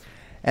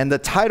And the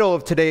title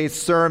of today's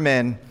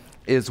sermon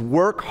is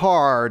Work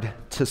Hard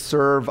to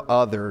Serve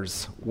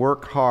Others.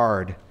 Work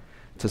hard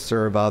to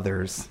serve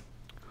others.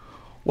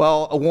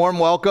 Well, a warm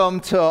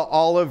welcome to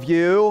all of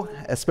you,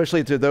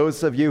 especially to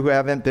those of you who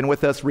haven't been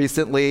with us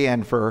recently,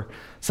 and for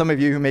some of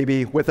you who may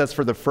be with us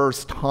for the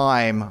first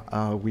time.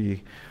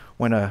 We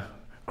want to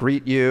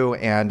greet you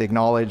and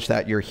acknowledge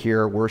that you're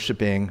here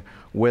worshiping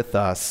with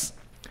us.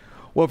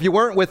 Well, if you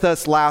weren't with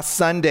us last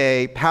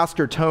Sunday,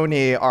 Pastor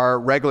Tony, our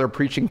regular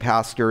preaching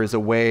pastor, is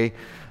away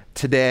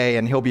today,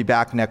 and he'll be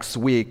back next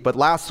week. But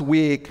last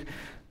week,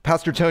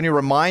 Pastor Tony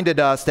reminded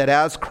us that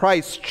as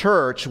Christ's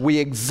church, we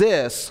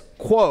exist,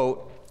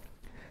 quote,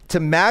 to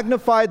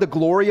magnify the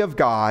glory of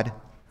God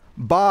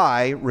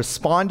by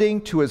responding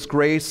to his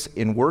grace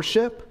in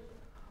worship,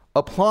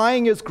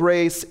 applying his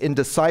grace in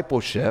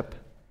discipleship,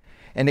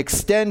 and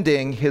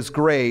extending his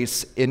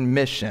grace in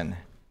mission,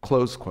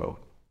 close quote.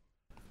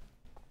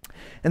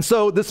 And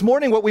so this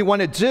morning what we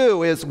want to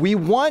do is we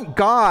want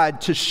God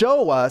to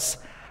show us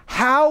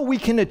how we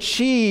can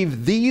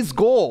achieve these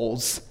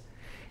goals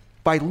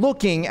by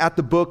looking at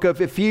the book of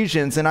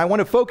Ephesians. And I want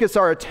to focus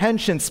our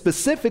attention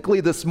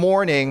specifically this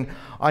morning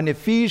on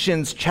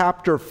Ephesians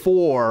chapter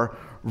 4,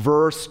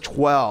 verse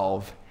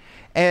 12.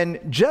 And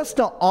just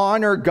to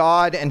honor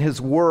God and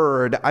his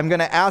word, I'm going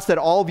to ask that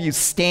all of you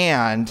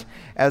stand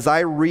as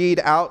I read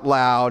out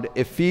loud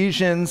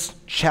Ephesians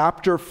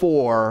chapter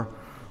 4,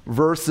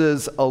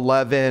 verses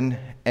 11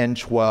 and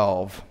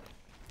 12.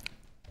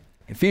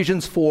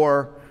 Ephesians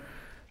 4,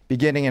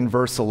 beginning in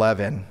verse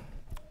 11.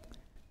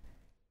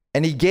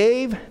 And he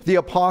gave the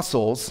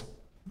apostles,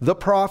 the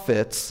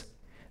prophets,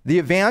 the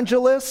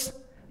evangelists,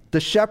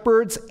 the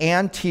shepherds,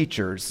 and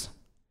teachers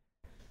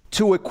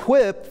to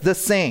equip the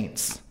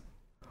saints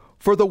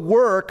for the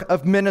work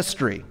of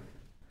ministry,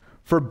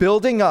 for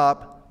building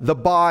up the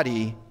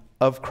body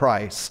of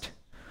Christ.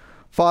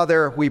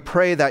 Father, we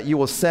pray that you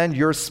will send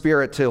your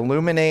Spirit to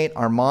illuminate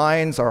our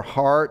minds, our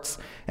hearts,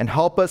 and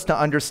help us to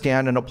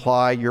understand and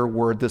apply your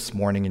word this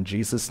morning. In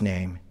Jesus'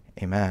 name,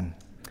 amen.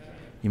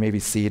 You may be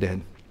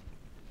seated.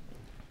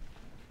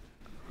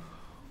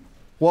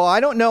 Well, I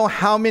don't know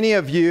how many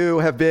of you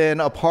have been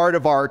a part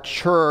of our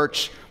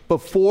church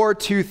before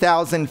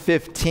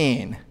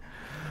 2015,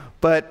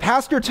 but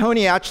Pastor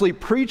Tony actually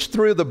preached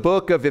through the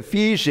book of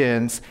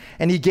Ephesians,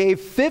 and he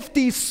gave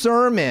 50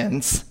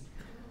 sermons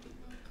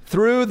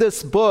through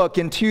this book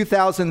in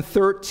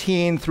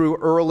 2013 through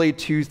early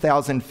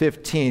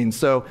 2015.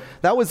 So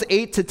that was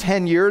 8 to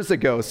 10 years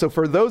ago. So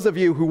for those of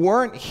you who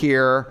weren't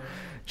here,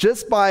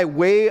 just by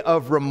way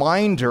of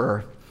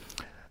reminder,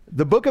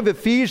 the book of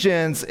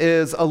Ephesians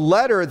is a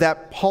letter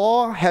that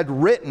Paul had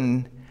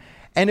written,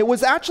 and it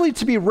was actually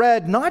to be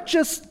read not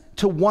just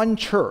to one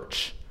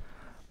church,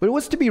 but it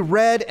was to be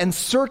read and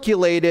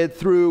circulated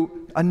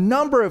through a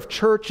number of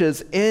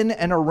churches in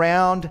and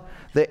around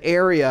the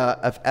area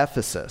of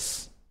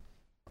Ephesus.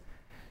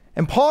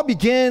 And Paul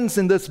begins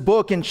in this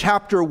book in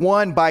chapter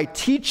 1 by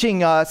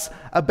teaching us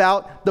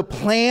about the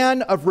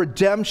plan of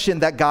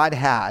redemption that God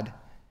had.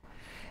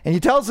 And he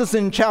tells us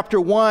in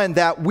chapter 1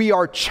 that we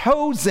are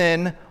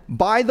chosen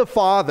by the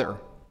Father,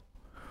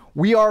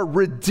 we are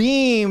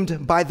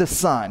redeemed by the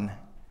Son,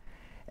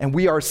 and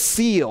we are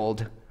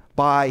sealed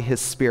by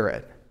his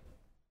Spirit.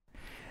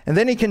 And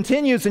then he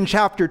continues in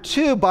chapter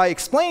 2 by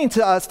explaining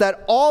to us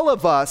that all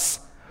of us,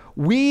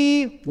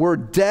 we were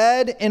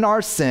dead in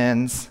our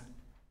sins,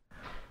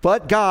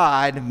 but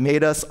God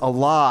made us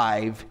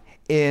alive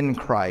in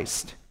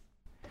Christ.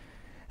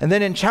 And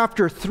then in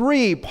chapter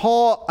 3,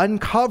 Paul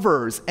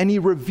uncovers and he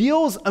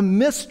reveals a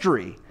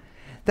mystery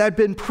that had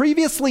been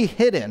previously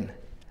hidden,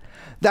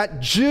 that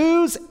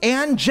Jews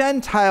and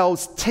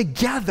Gentiles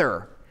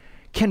together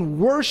can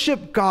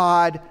worship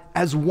God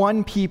as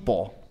one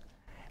people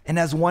and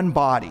as one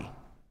body.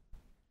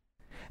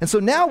 And so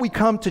now we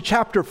come to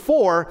chapter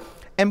 4,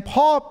 and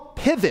Paul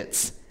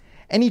pivots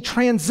and he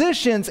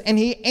transitions and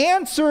he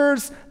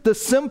answers the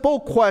simple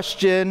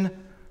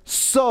question,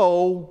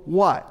 so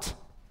what?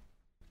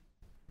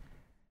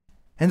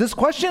 And this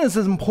question is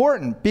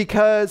important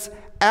because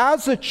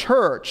as a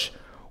church,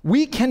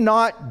 we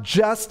cannot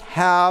just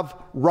have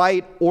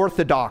right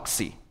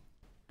orthodoxy.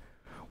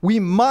 We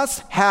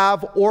must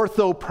have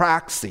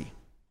orthopraxy.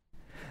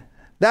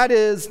 That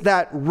is,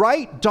 that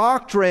right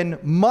doctrine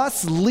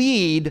must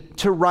lead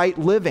to right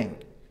living.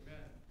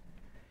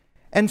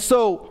 And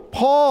so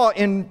Paul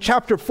in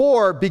chapter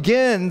 4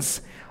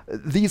 begins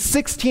these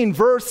 16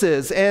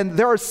 verses, and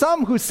there are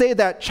some who say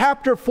that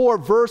chapter 4,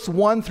 verse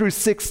 1 through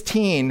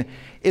 16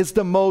 is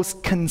the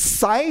most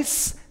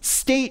concise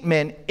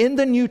statement in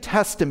the New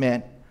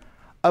Testament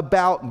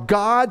about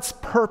God's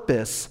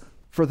purpose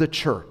for the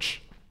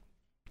church.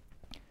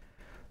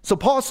 So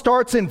Paul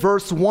starts in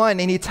verse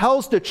 1, and he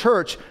tells the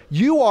church,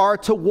 you are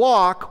to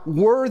walk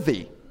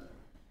worthy.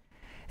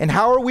 And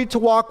how are we to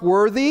walk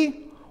worthy?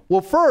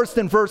 Well, first,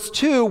 in verse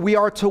 2, we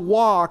are to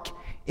walk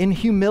in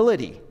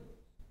humility.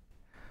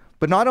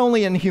 But not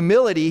only in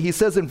humility, he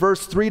says in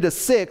verse 3 to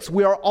 6,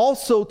 we are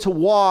also to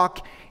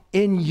walk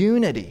in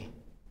unity.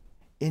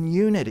 In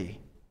unity.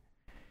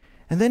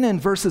 And then in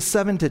verses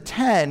 7 to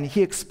 10,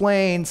 he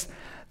explains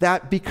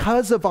that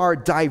because of our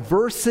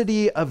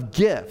diversity of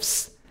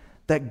gifts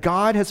that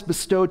God has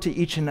bestowed to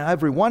each and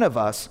every one of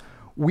us,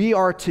 we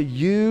are to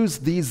use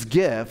these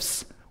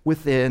gifts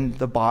within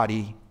the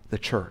body, the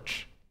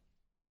church.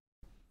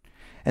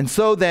 And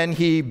so then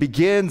he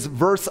begins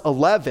verse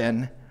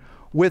 11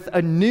 with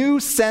a new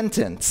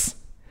sentence.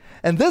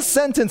 And this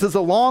sentence is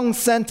a long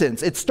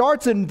sentence. It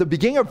starts in the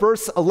beginning of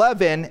verse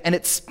 11 and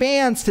it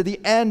spans to the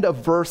end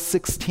of verse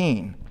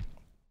 16.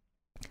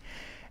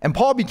 And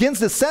Paul begins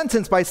this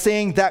sentence by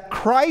saying that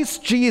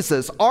Christ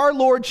Jesus, our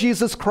Lord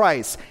Jesus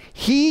Christ,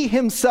 he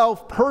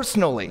himself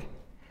personally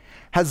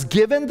has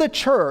given the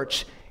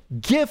church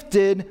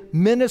gifted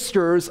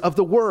ministers of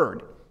the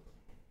word.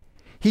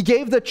 He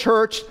gave the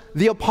church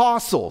the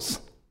apostles,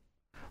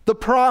 the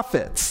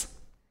prophets,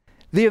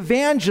 the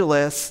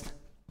evangelists,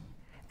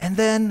 and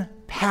then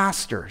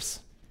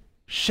pastors,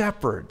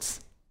 shepherds,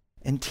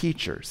 and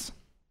teachers.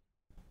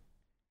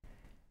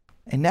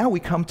 And now we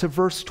come to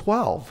verse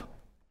 12.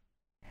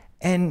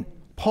 And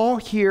Paul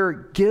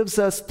here gives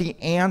us the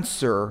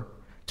answer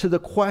to the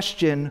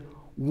question,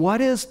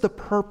 what is the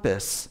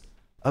purpose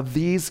of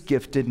these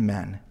gifted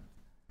men?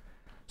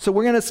 So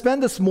we're going to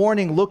spend this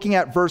morning looking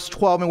at verse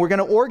 12, and we're going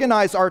to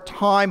organize our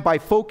time by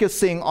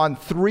focusing on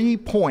 3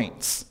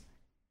 points: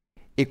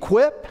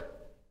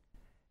 equip,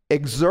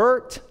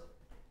 exert,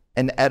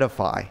 and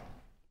edify.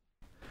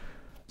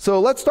 So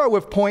let's start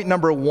with point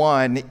number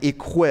 1,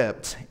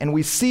 equipped. And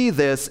we see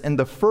this in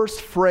the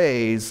first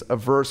phrase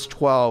of verse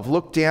 12.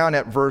 Look down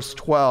at verse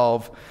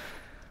 12.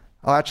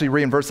 I'll actually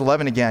read in verse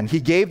 11 again.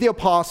 He gave the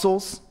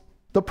apostles,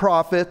 the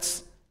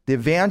prophets, the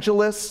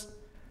evangelists,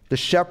 the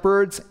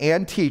shepherds,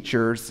 and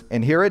teachers,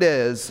 and here it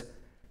is,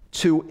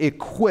 to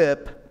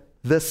equip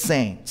the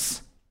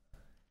saints.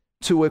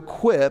 To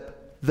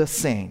equip the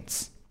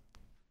saints.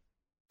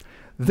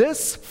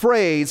 This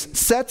phrase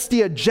sets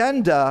the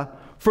agenda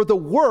for the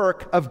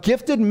work of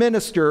gifted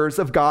ministers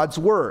of God's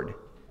word.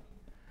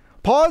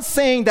 Paul is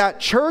saying that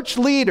church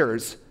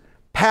leaders,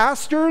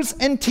 pastors,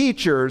 and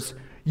teachers,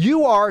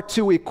 you are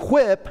to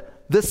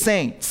equip the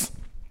saints.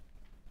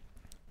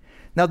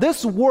 Now,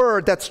 this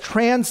word that's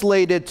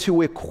translated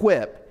to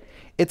equip,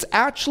 it's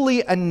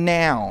actually a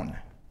noun.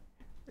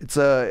 It's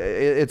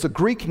a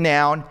Greek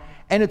noun,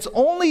 and it's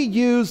only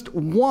used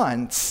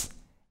once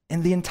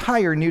in the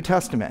entire New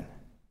Testament.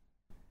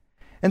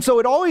 And so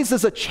it always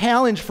is a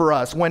challenge for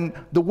us when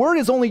the word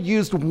is only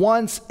used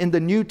once in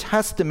the New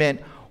Testament.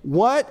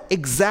 What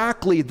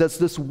exactly does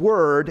this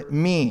word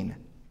mean?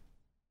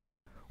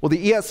 Well,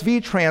 the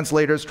ESV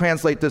translators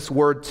translate this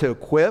word to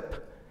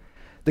equip.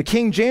 The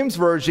King James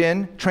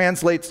Version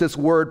translates this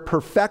word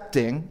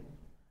perfecting.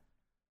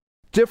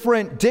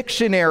 Different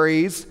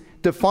dictionaries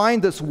define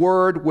this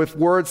word with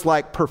words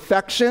like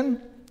perfection,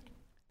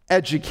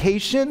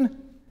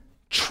 education,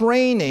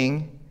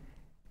 training,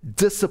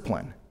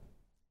 discipline.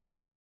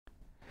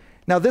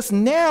 Now, this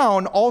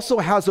noun also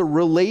has a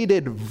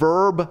related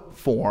verb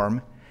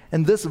form,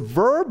 and this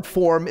verb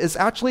form is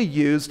actually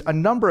used a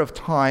number of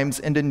times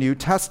in the New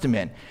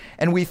Testament.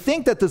 And we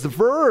think that this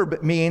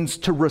verb means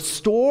to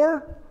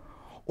restore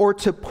or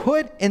to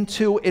put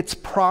into its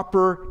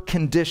proper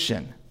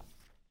condition.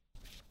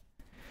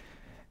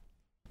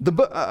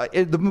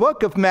 In the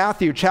book of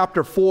Matthew,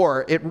 chapter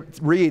 4, it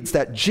reads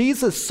that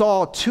Jesus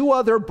saw 2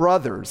 other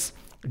brothers,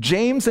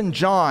 James and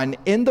John,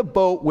 in the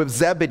boat with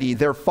Zebedee,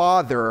 their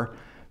father,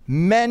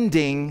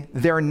 mending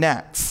their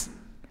nets.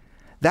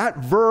 That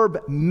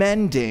verb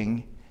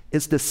mending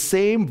is the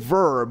same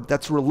verb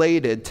that's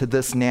related to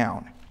this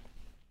noun.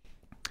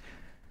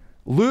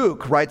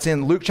 Luke writes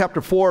in Luke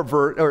chapter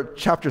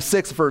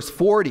 6, verse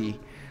 40,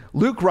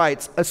 Luke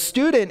writes, "A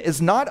student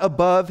is not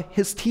above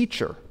his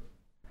teacher,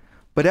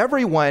 but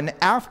everyone,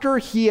 after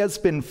he has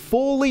been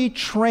fully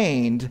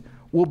trained,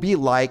 will be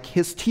like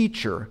his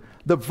teacher."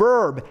 The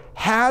verb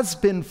has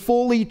been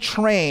fully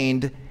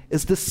trained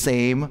is the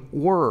same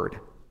word.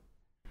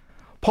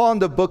 Paul in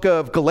the book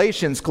of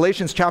Galatians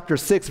chapter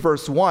 6,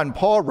 verse 1,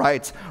 Paul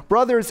writes,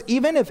 "Brothers,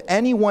 even if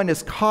anyone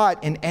is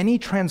caught in any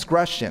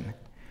transgression,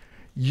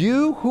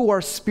 you who are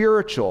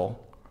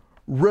spiritual,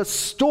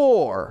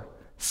 restore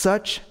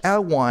such a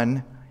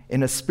one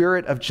in a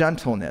spirit of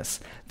gentleness."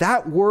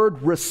 That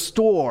word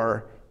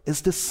restore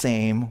is the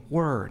same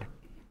word.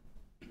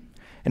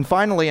 And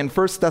finally, in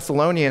 1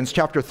 Thessalonians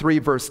chapter 3,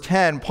 verse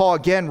 10, Paul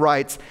again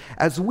writes,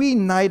 "As we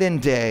night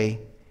and day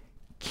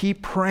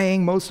keep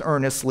praying most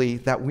earnestly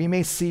that we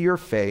may see your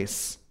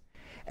face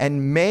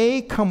and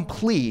may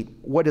complete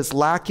what is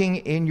lacking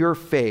in your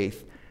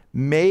faith."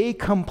 May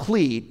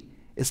complete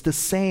is the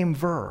same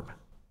verb.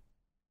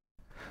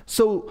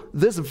 So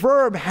this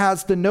verb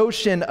has the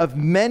notion of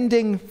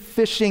mending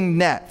fishing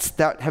nets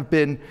that have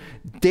been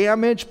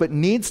damaged but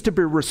needs to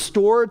be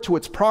restored to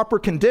its proper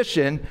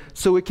condition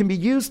so it can be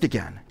used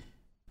again.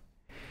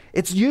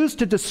 It's used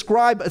to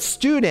describe a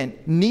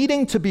student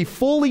needing to be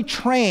fully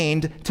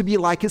trained to be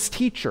like his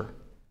teacher.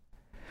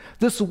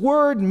 This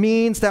word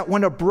means that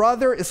when a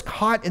brother is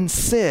caught in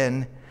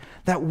sin,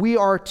 that we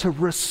are to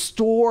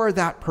restore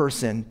that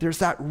person. There's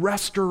that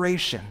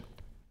restoration.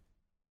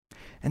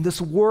 And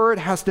this word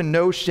has the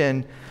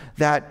notion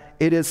that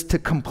it is to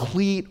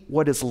complete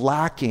what is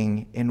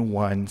lacking in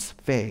one's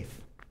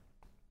faith.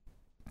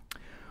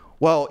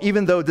 Well,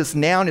 even though this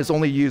noun is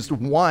only used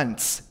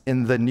once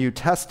in the New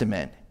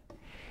Testament,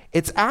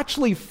 it's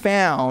actually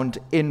found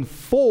in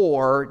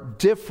 4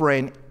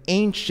 different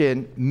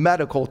ancient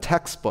medical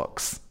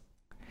textbooks.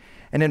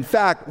 And in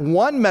fact,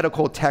 one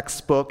medical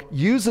textbook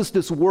uses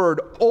this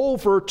word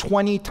over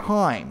 20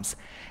 times.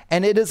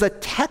 And it is a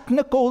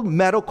technical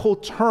medical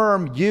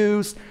term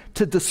used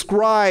to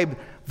describe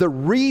the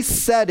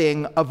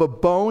resetting of a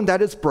bone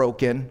that is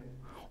broken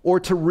or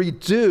to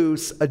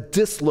reduce a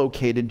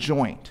dislocated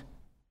joint.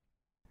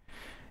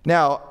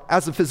 Now,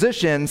 as a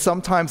physician,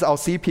 sometimes I'll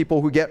see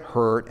people who get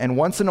hurt, and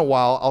once in a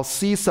while, I'll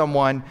see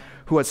someone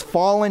who has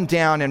fallen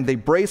down and they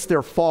brace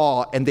their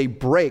fall and they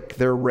break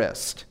their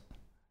wrist.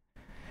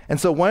 And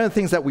so one of the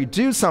things that we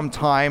do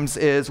sometimes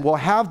is we'll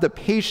have the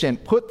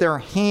patient put their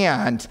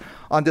hand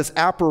on this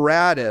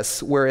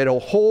apparatus where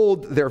it'll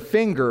hold their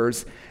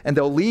fingers and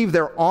they'll leave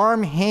their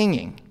arm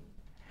hanging.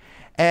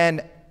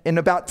 And in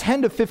about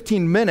 10 to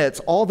 15 minutes,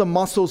 all the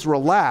muscles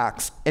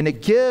relax, and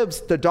it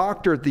gives the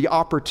doctor the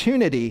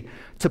opportunity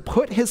to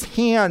put his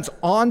hands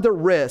on the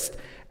wrist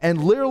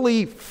and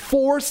literally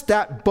force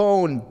that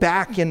bone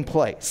back in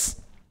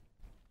place.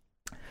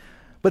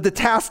 But the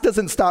task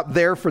doesn't stop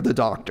there for the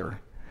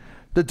doctor.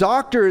 The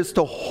doctor is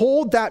to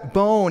hold that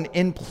bone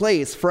in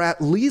place for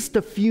at least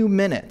a few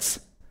minutes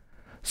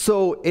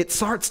so it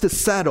starts to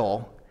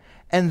settle,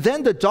 and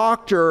then the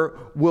doctor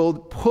will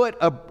put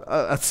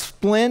a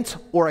splint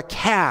or a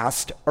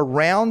cast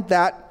around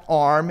that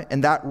arm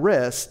and that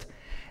wrist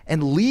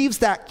and leaves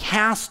that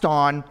cast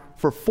on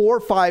for 4 or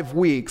 5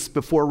 weeks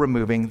before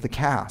removing the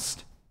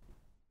cast.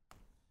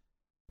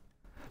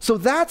 So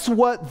that's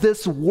what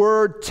this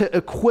word to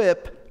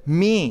equip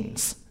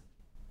means.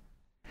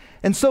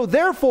 And so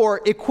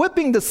therefore,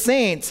 equipping the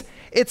saints,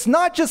 it's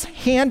not just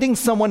handing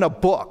someone a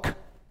book.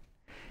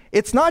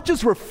 It's not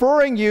just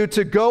referring you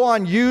to go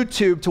on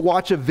YouTube to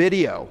watch a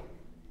video.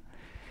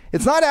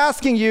 It's not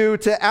asking you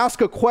to ask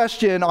a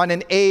question on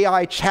an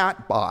AI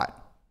chatbot.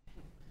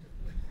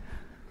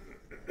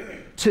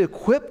 To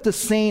equip the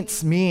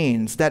saints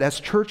means that as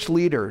church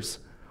leaders,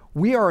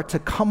 we are to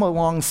come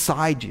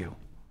alongside you.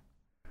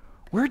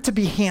 We're to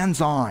be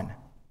hands-on.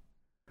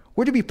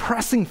 We're to be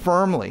pressing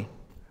firmly.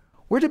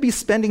 We're to be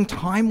spending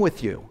time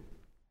with you.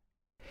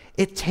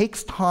 It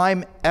takes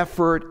time,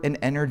 effort, and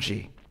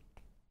energy.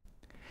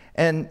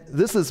 And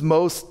this is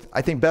most,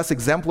 I think, best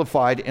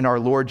exemplified in our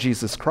Lord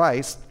Jesus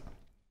Christ.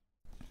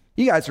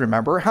 You guys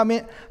remember, how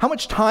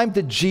much time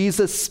did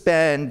Jesus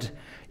spend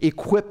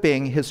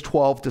equipping his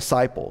 12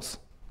 disciples?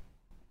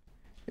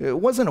 It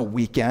wasn't a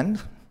weekend.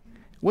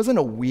 It wasn't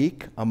a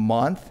week, a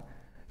month.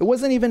 It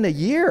wasn't even a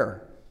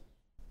year.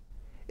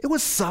 It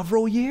was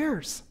several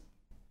years.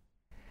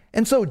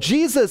 And so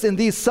Jesus, in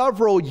these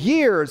several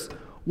years,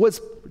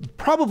 was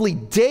probably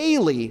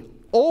daily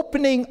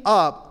opening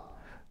up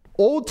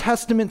Old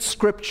Testament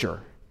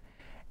scripture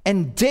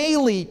and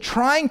daily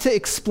trying to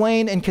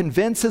explain and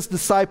convince his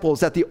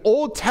disciples that the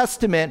Old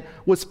Testament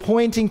was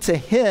pointing to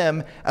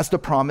him as the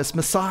promised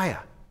Messiah.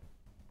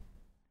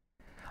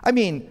 I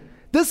mean,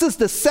 this is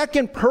the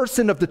second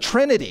person of the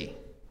Trinity.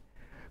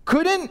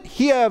 Couldn't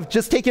he have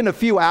just taken a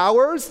few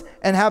hours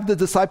and have the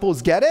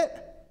disciples get it?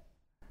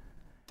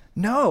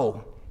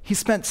 No. He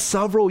spent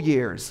several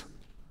years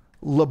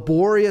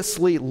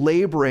laboriously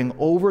laboring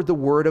over the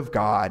Word of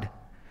God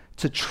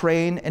to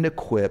train and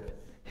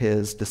equip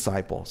his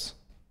disciples.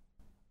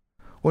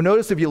 Well,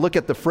 notice if you look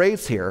at the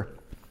phrase here,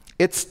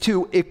 it's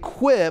to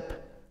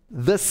equip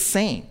the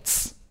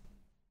saints.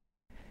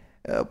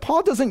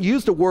 Paul doesn't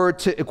use the word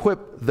to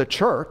equip the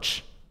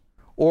church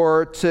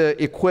or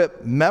to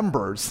equip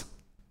members.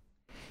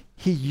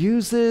 He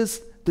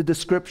uses the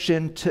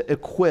description to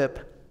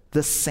equip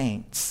the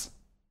saints.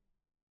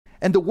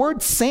 And the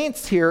word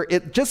saints here,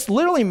 it just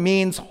literally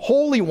means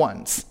holy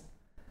ones,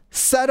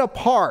 set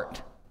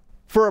apart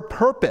for a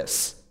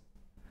purpose.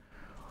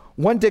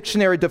 One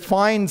dictionary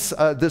defines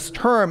this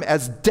term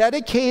as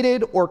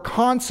dedicated or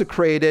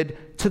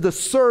consecrated to the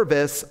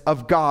service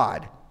of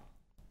God.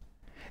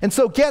 And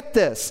so get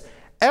this,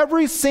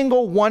 every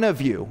single one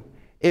of you,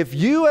 if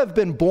you have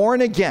been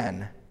born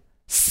again,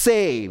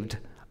 saved,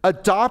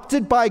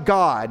 adopted by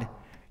God,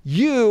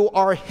 you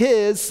are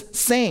his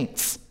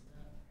saints.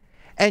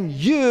 And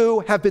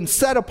you have been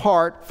set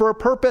apart for a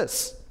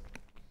purpose.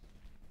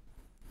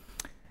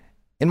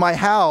 In my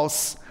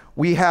house,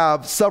 we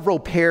have several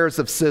pairs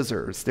of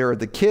scissors. There are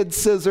the kids'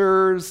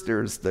 scissors,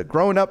 there's the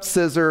grown-up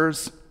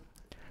scissors,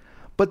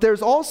 but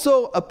there's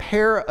also a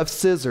pair of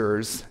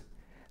scissors.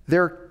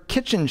 They're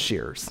kitchen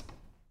shears.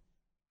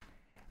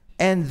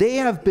 And they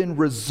have been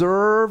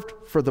reserved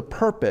for the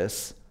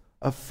purpose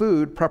of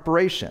food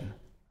preparation.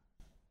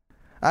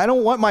 I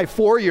don't want my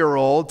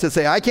 4-year-old to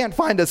say, I can't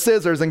find the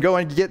scissors and go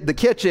and get the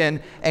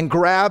kitchen and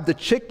grab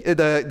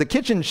the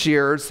kitchen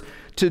shears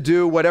to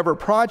do whatever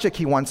project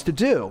he wants to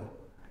do.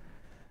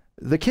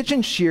 The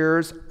kitchen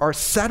shears are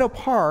set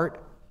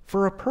apart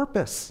for a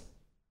purpose.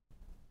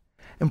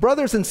 And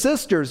brothers and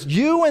sisters,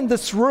 you in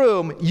this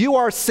room, you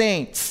are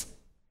saints.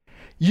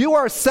 You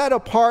are set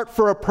apart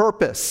for a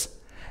purpose.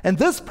 And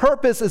this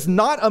purpose is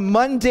not a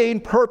mundane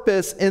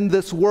purpose in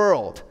this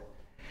world.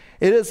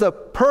 It is a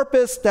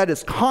purpose that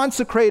is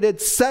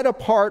consecrated, set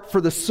apart for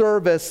the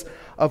service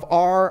of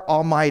our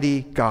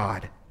Almighty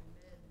God.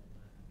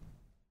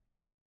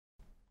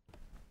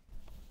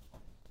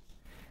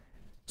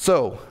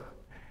 So,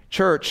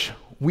 church,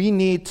 we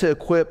need to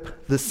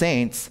equip the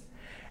saints.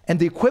 And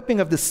the equipping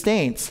of the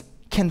saints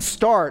can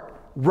start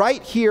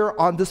right here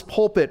on this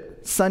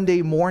pulpit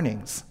Sunday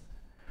mornings.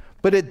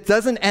 But it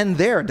doesn't end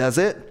there, does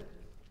it?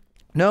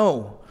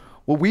 No.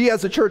 What we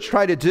as a church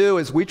try to do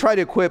is we try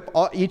to equip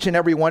each and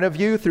every one of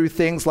you through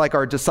things like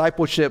our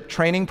discipleship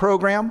training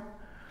program,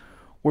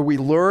 where we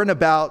learn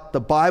about the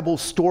Bible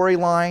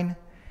storyline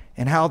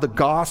and how the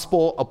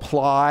gospel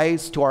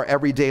applies to our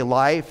everyday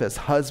life as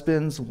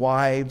husbands,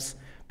 wives,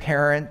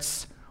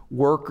 parents,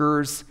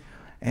 workers,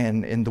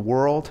 and in the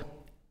world.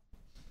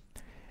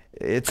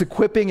 It's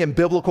equipping in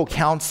biblical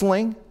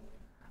counseling.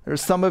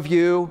 There's some of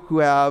you who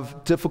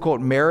have difficult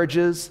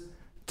marriages,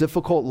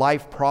 difficult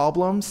life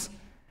problems,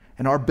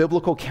 and our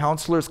biblical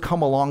counselors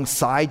come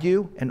alongside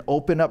you and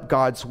open up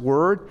God's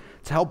word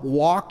to help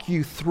walk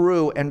you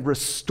through and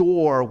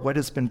restore what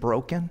has been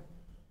broken.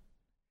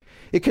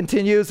 It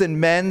continues in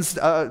men's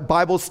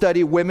Bible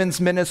study, women's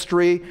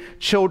ministry,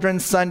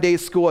 children's Sunday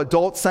school,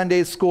 adult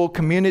Sunday school,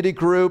 community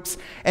groups,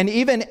 and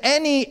even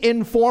any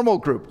informal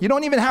group. You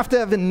don't even have to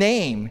have a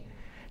name.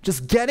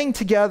 Just getting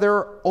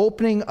together,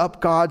 opening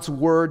up God's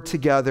word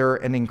together,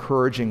 and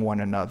encouraging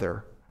one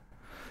another.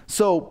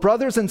 So,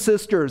 brothers and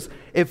sisters,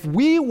 if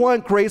we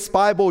want Grace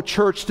Bible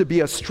Church to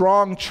be a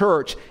strong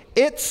church,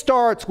 it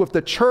starts with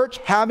the church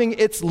having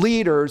its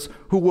leaders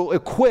who will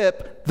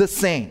equip the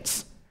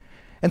saints.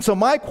 And so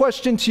my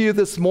question to you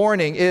this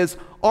morning is,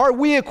 are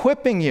we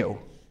equipping you?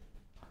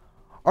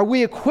 Are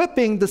we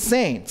equipping the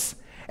saints?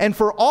 And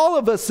for all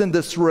of us in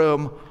this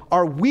room,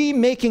 are we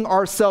making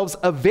ourselves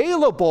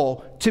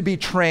available to be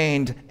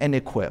trained and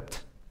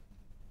equipped?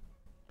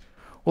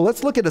 Well,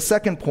 let's look at a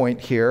second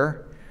point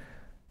here.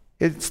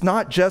 It's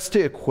not just to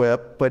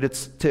equip, but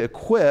it's to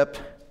equip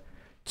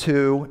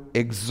to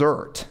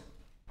exert.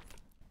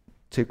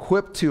 To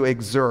equip to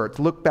exert.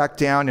 Look back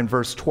down in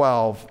verse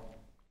 12.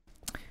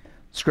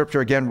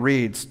 Scripture again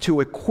reads, to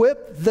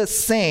equip the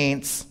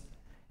saints,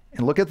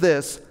 and look at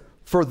this,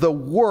 for the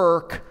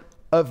work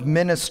of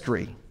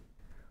ministry.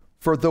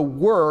 For the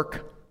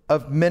work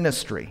of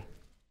ministry.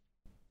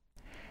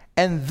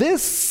 And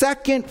this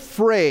second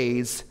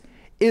phrase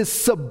is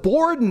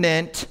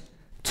subordinate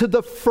to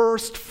the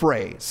first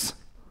phrase.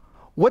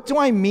 What do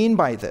I mean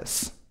by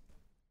this?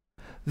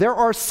 There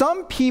are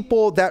some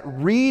people that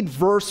read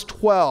verse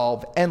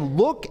 12 and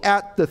look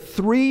at the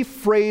three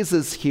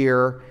phrases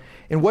here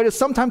in what is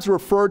sometimes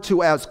referred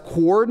to as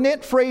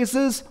coordinate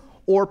phrases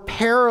or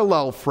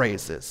parallel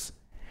phrases.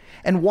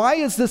 And why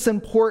is this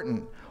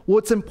important? Well,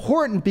 it's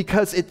important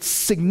because it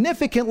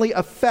significantly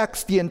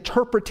affects the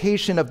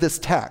interpretation of this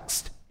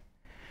text.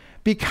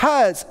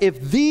 Because if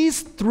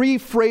these three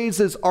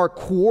phrases are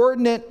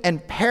coordinate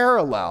and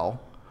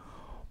parallel,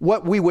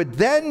 what we would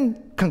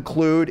then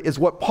conclude is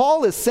what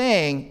Paul is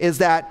saying is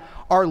that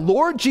our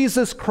Lord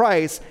Jesus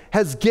Christ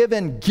has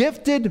given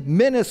gifted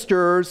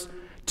ministers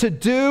to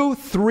do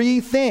three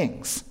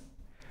things: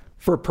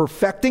 for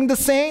perfecting the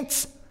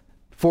saints,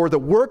 for the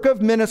work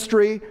of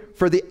ministry,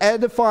 for the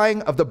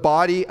edifying of the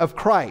body of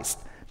Christ.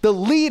 The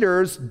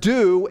leaders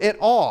do it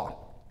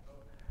all.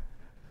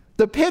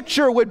 The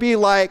picture would be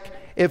like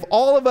if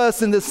all of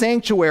us in the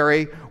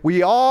sanctuary,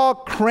 we all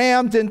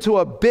crammed into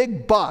a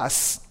big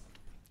bus,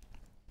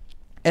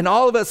 and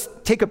all of us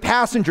take a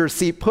passenger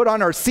seat, put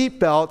on our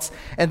seatbelts,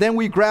 and then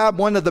we grab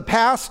one of the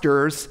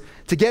pastors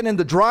to get in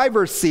the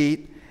driver's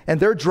seat, and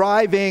they're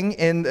driving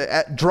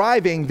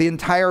the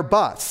entire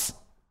bus.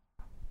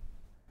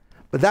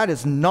 But that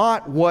is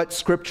not what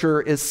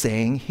Scripture is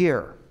saying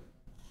here.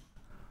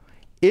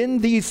 In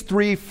these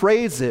three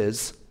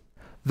phrases,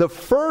 the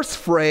first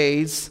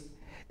phrase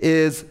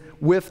is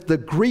with the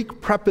Greek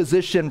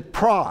preposition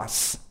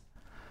pros,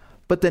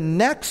 but the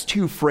next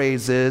two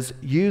phrases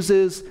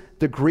uses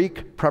the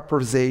Greek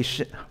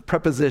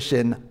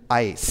preposition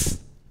eis.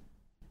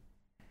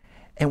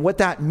 And what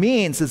that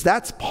means is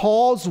that's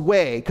Paul's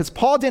way, because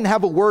Paul didn't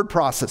have a word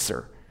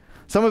processor.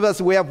 Some of us,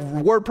 we have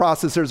word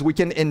processors we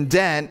can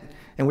indent,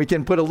 and we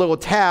can put a little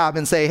tab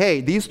and say,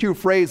 hey, these two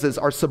phrases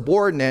are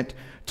subordinate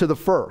to the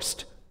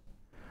first.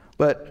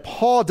 But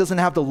Paul doesn't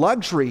have the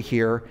luxury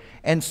here,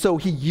 and so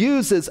he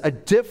uses a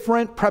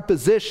different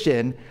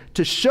preposition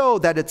to show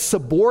that it's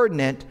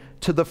subordinate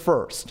to the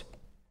first.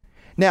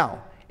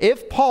 Now,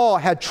 if Paul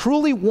had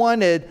truly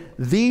wanted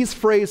these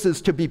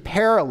phrases to be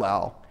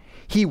parallel,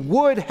 he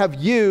would have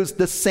used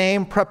the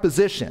same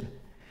preposition.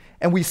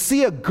 And we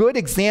see a good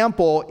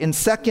example in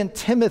 2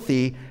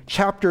 Timothy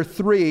chapter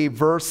 3,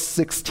 verse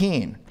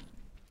 16.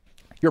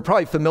 You're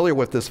probably familiar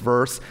with this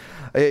verse.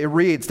 It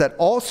reads that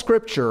all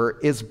Scripture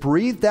is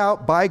breathed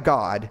out by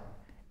God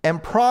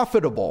and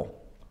profitable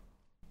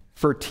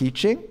for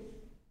teaching,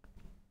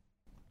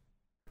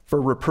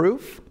 for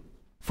reproof,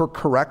 for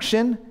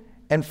correction,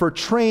 and for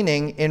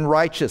training in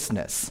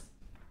righteousness.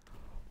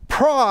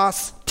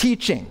 Pros,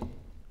 teaching.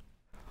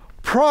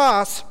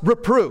 Pros,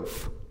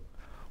 reproof.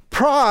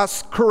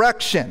 Pros,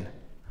 correction.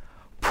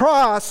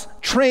 Pros,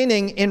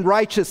 training in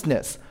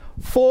righteousness.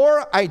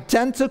 4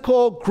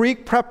 identical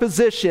Greek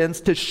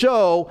prepositions to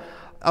show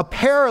a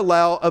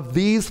parallel of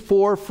these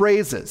 4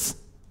 phrases.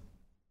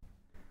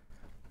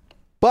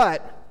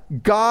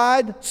 But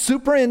God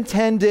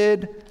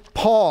superintended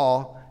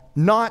Paul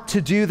not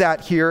to do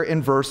that here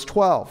in verse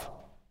 12.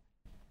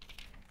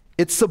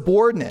 It's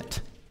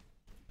subordinate.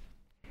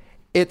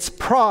 It's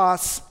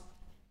pros,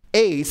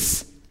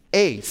 ace,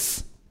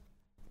 ace.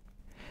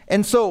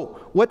 And so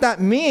what that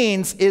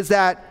means is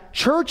that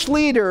church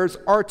leaders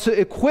are to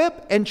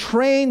equip and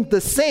train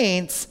the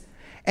saints,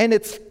 and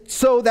it's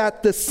so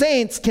that the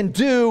saints can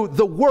do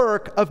the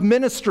work of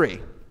ministry.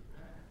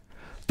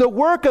 The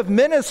work of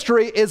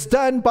ministry is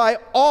done by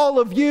all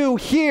of you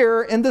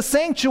here in the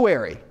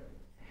sanctuary.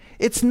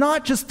 It's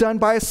not just done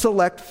by a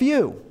select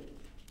few.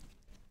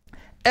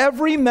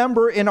 Every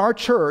member in our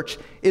church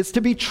is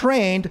to be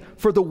trained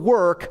for the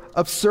work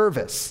of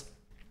service.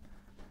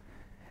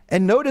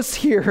 And notice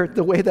here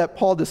the way that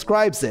Paul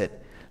describes it.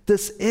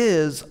 This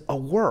is a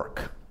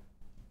work.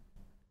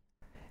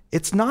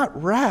 It's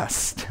not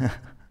rest.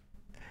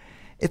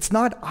 It's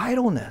not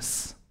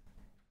idleness.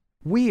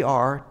 We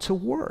are to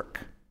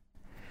work.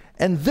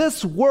 And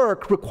this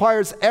work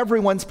requires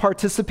everyone's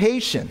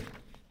participation.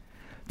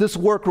 This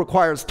work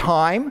requires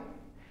time.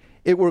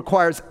 It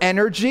requires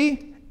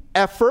energy,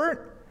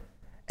 effort,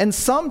 and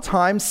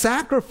sometimes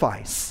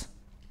sacrifice.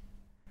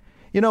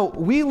 You know,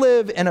 we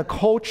live in a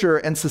culture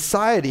and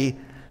society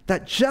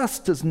that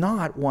just does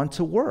not want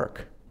to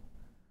work.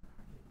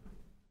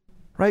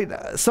 Right?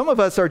 Some of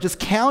us are just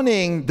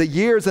counting the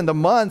years and the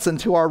months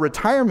until our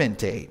retirement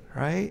date,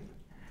 right?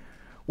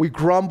 We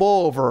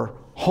grumble over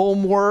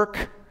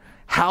homework,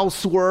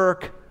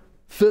 housework,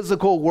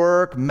 physical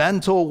work,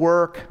 mental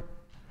work.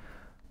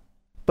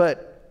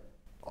 But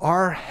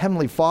our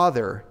Heavenly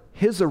Father,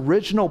 His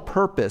original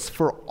purpose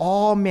for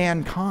all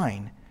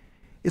mankind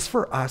is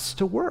for us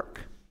to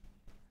work.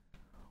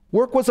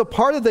 Work was a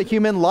part of the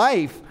human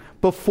life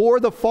before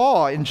the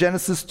fall in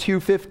Genesis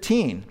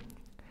 2:15.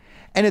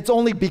 And it's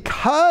only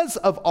because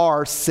of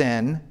our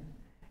sin,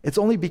 it's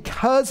only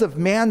because of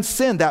man's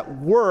sin that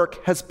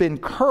work has been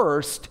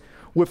cursed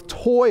with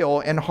toil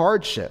and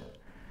hardship.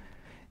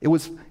 It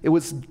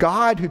was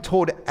God who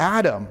told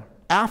Adam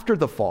after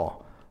the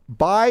fall,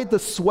 "By the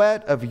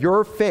sweat of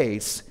your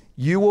face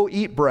you will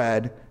eat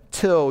bread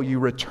till you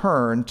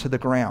return to the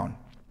ground."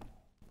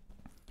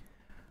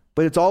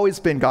 But it's always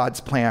been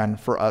God's plan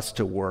for us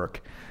to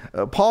work.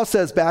 Paul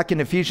says back in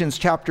Ephesians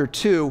chapter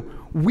 2,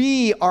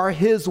 we are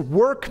His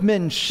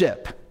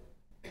workmanship,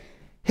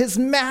 His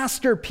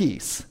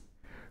masterpiece,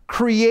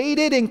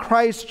 created in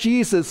Christ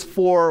Jesus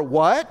for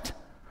what?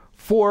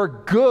 For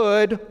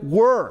good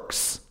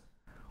works,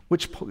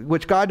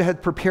 which God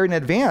had prepared in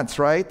advance,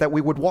 right? That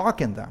we would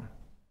walk in them.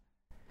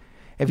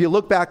 If you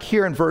look back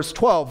here in verse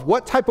 12,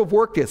 what type of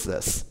work is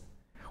this?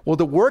 Well,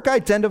 the work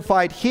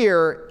identified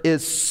here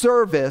is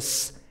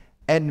service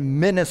and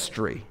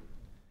ministry.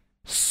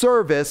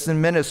 Service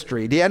and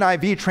ministry. The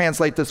NIV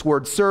translate this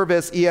word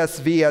service,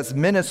 ESV as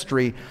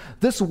ministry.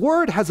 This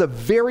word has a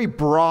very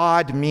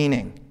broad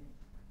meaning.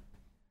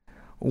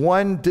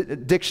 One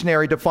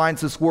dictionary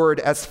defines this word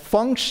as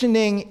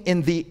functioning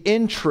in the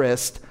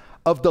interest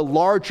of the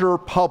larger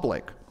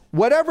public,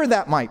 whatever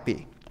that might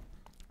be.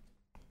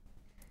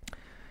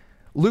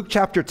 Luke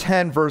chapter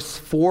 10, verse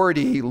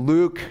 40,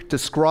 Luke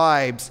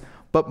describes,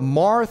 "But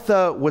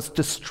Martha was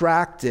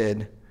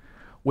distracted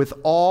with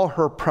all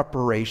her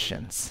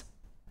preparations."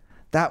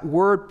 That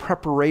word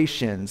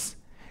preparations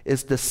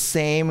is the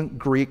same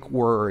Greek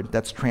word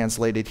that's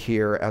translated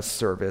here as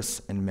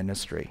service and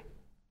ministry.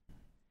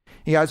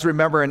 You guys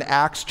remember in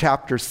Acts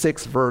chapter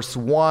 6, verse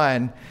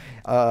 1,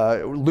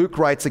 Luke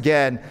writes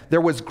again,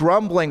 "There was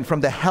grumbling from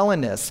the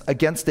Hellenists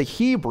against the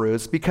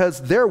Hebrews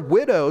because their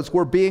widows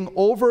were being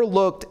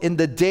overlooked in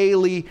the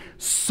daily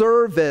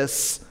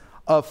service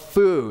of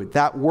food."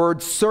 That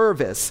word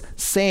service,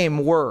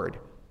 same word.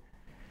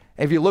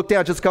 If you look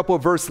down just a couple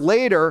of verses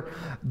later,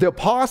 the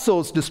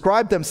apostles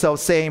describe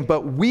themselves saying,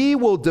 "But we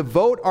will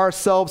devote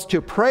ourselves to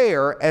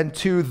prayer and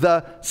to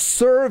the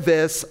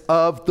service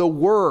of the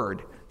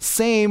word."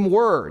 Same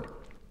word.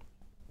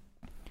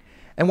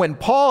 And when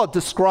Paul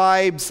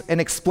describes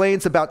and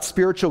explains about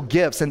spiritual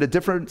gifts and the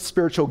different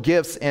spiritual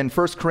gifts in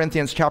 1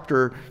 Corinthians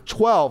chapter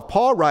 12,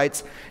 Paul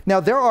writes, "Now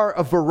there are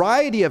a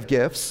variety of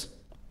gifts,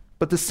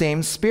 but the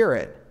same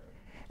Spirit.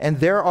 And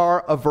there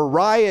are a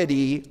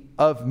variety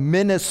of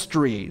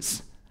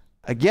ministries."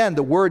 Again,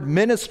 the word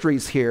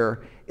ministries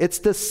here, it's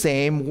the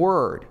same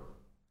word.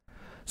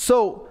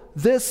 So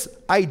this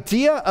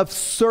idea of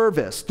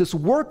service, this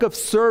work of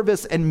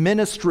service and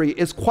ministry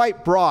is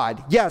quite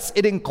broad. Yes,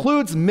 it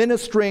includes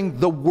ministering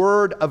the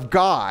Word of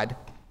God,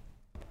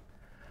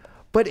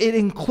 but it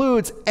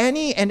includes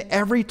any and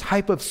every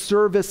type of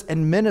service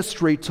and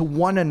ministry to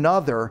one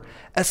another,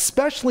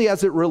 especially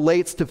as it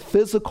relates to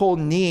physical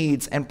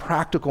needs and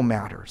practical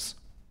matters.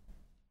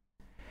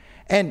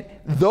 And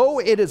though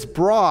it is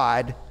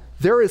broad,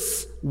 there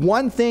is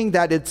one thing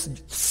that it's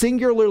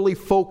singularly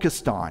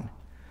focused on.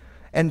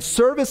 And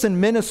service and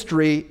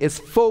ministry is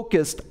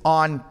focused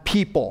on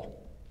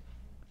people,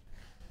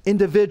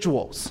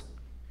 individuals.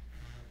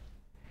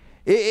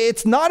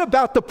 It's not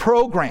about the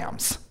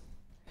programs.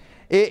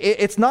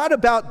 It's not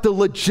about the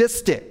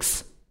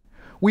logistics.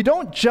 We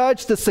don't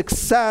judge the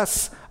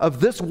success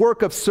of this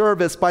work of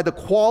service by the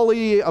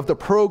quality of the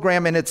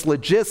program and its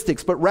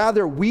logistics, but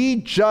rather we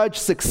judge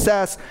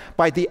success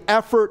by the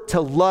effort to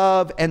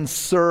love and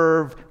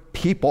serve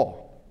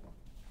people.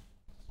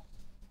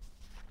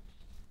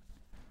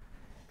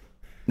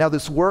 Now,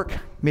 this work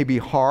may be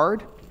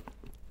hard,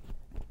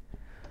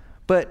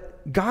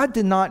 but God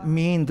did not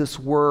mean this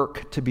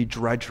work to be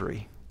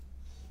drudgery.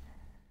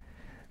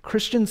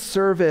 Christian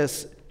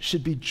service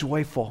should be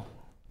joyful.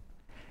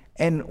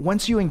 And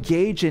once you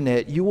engage in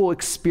it, you will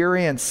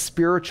experience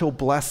spiritual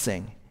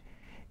blessing.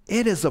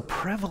 It is a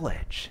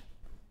privilege.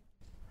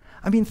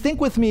 I mean, think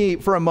with me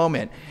for a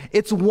moment.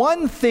 It's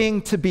one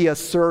thing to be a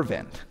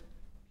servant,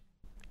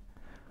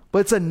 but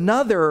it's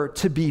another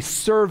to be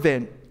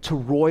servant to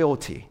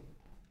royalty.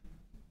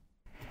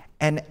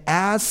 And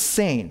as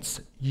saints,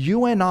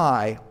 you and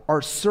I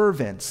are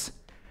servants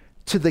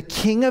to the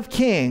King of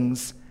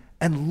Kings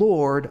and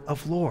Lord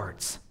of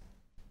Lords.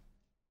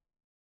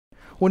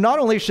 Well, not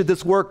only should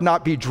this work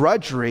not be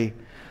drudgery,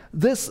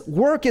 this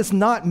work is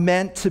not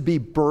meant to be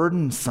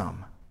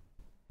burdensome.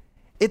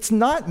 It's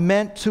not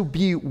meant to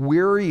be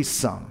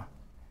wearisome.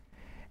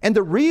 And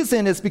the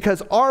reason is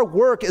because our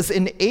work is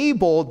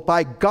enabled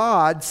by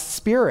God's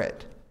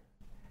Spirit.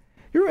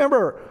 You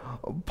remember,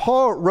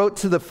 Paul wrote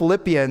to the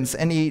Philippians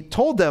and he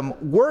told them,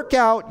 "Work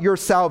out your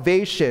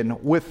salvation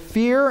with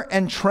fear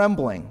and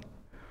trembling.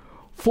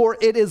 For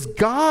it is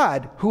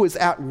God who is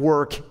at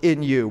work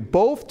in you,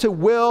 both to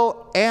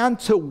will and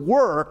to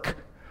work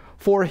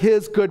for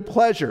his good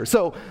pleasure."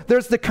 So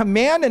there's the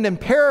command and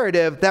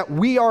imperative that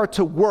we are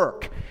to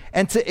work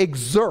and to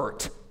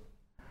exert.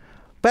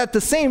 But at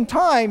the same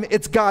time,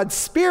 it's God's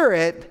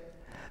Spirit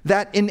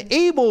that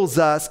enables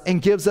us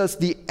and gives us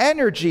the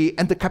energy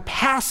and the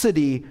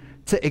capacity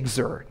to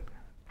exert.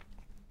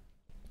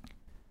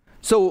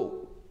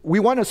 So we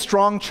want a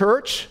strong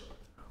church.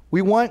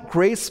 We want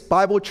Grace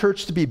Bible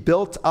Church to be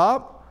built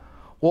up.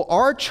 Well,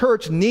 our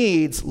church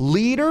needs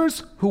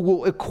leaders who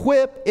will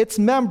equip its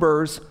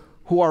members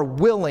who are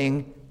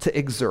willing to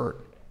exert.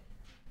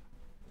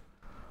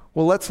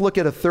 Well, let's look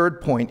at a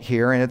third point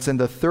here, and it's in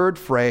the third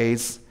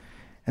phrase,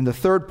 and the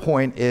third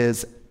point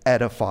is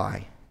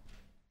edify.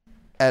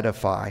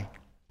 Edify.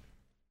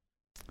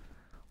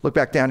 Look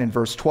back down in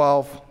verse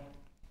 12.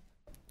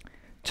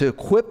 To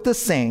equip the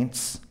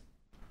saints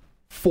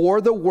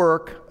for the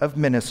work of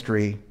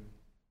ministry,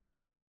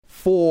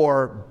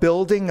 for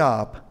building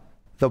up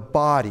the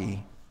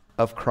body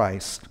of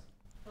Christ.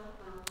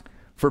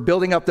 For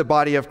building up the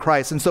body of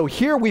Christ. And so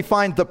here we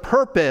find the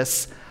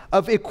purpose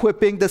of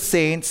equipping the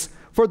saints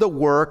for the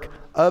work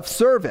of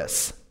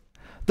service.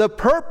 The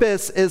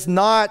purpose is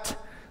not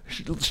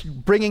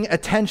bringing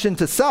attention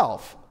to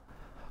self.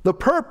 The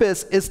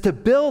purpose is to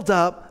build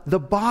up the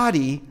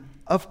body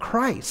of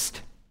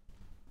Christ.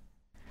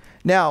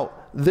 Now,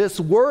 this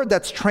word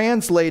that's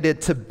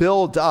translated to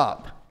build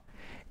up,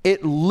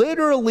 it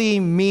literally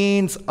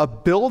means a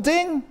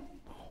building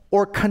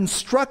or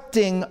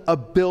constructing a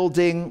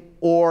building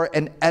or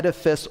an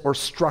edifice or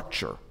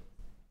structure.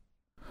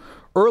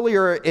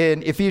 Earlier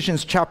in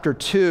Ephesians chapter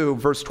 2,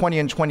 verse 20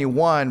 and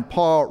 21,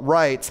 Paul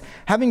writes,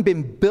 "Having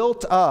been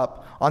built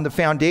up on the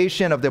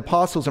foundation of the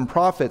apostles and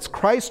prophets,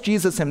 Christ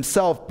Jesus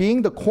himself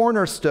being the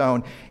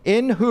cornerstone,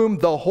 in whom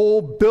the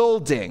whole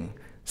building,"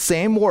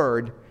 same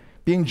word,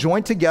 "being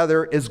joined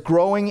together is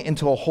growing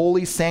into a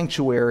holy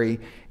sanctuary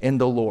in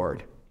the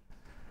Lord."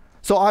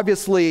 So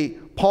obviously,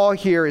 Paul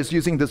here is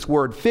using this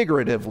word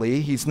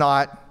figuratively. He's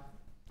not,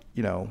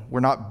 we're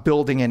not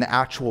building an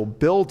actual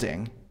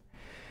building.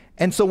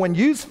 And so when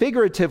used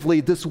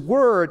figuratively, this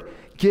word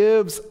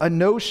gives a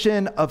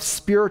notion of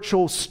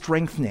spiritual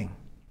strengthening,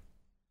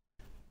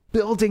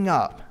 building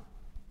up,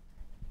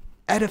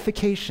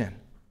 edification.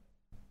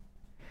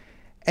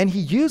 And he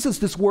uses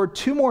this word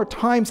 2 more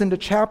times in the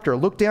chapter.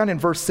 Look down in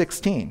verse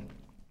 16.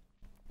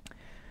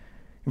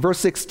 In verse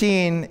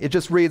 16, it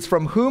just reads,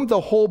 "From whom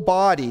the whole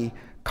body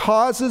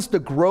causes the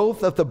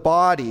growth of the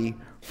body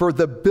for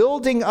the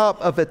building up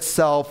of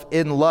itself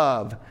in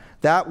love."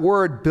 That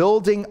word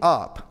building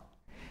up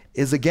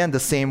is again the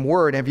same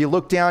word. And if you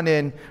look down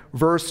in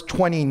verse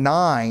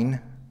 29,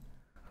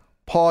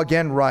 Paul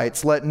again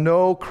writes, "Let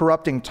no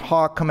corrupting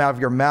talk come out of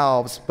your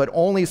mouths, but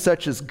only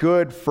such as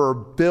good for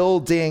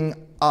building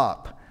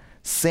up."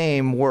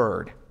 Same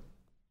word.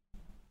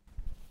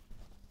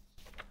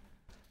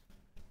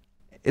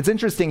 It's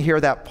interesting here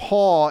that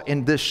Paul,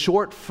 in this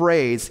short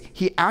phrase,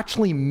 he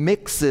actually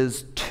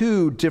mixes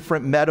 2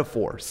 different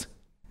metaphors.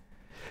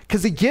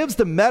 Because he gives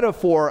the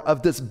metaphor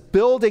of this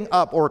building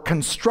up or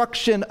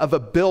construction of a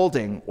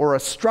building or a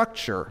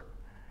structure.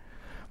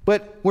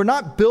 But we're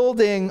not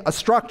building a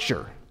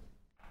structure.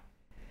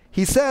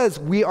 He says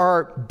we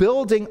are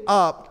building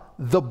up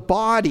the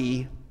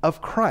body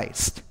of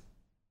Christ.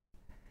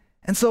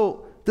 And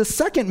so the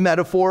second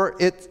metaphor,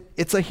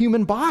 it's a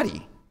human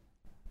body,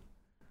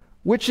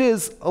 which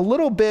is a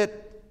little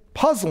bit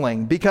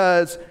puzzling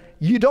because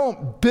you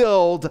don't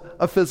build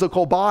a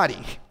physical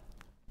body.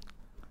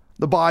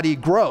 The body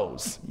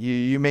grows.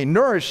 You may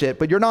nourish it,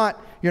 but you're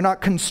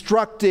not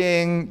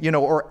constructing,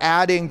 or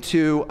adding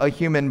to a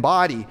human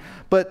body.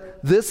 But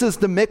this is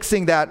the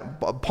mixing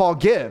that Paul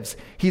gives.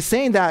 He's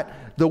saying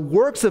that the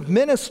works of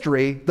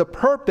ministry, the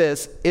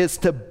purpose is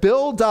to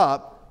build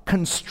up,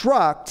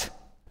 construct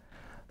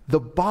the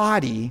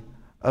body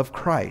of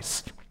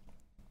Christ.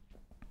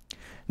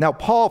 Now,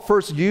 Paul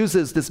first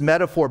uses this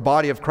metaphor,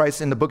 body of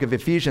Christ, in the book of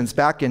Ephesians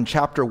back in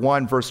chapter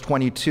 1, verse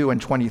 22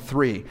 and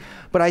 23.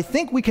 But I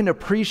think we can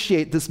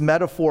appreciate this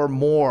metaphor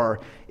more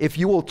if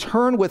you will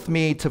turn with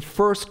me to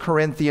 1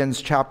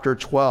 Corinthians chapter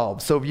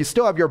 12. So if you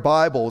still have your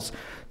Bibles,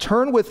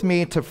 turn with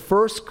me to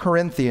 1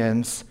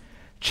 Corinthians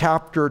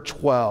chapter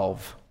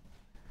 12.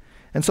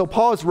 And so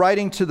Paul is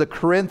writing to the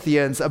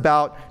Corinthians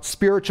about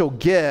spiritual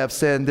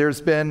gifts, and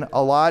there's been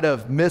a lot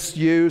of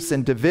misuse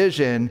and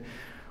division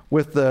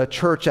with the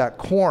church at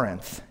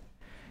Corinth.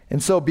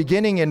 And so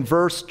beginning in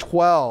verse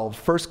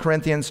 12, 1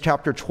 Corinthians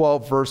chapter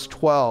 12, verse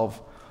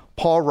 12,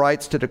 Paul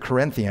writes to the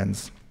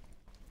Corinthians,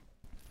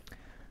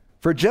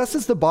 "For just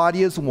as the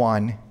body is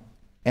one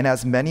and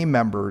has many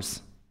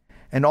members,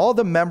 and all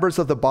the members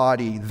of the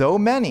body, though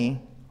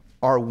many,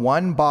 are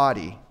one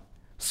body,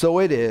 so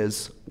it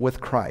is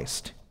with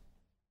Christ."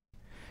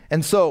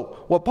 And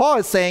so what Paul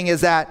is saying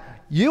is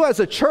that you as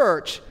a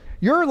church,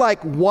 you're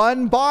like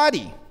one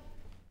body.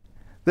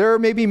 There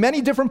may be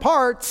many different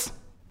parts,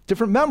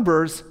 different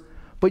members,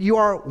 but you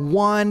are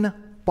one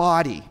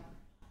body.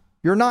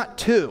 You're not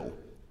two.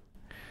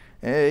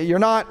 You're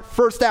not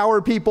first hour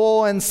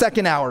people and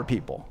second hour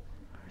people.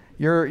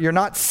 You're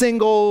not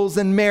singles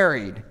and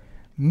married,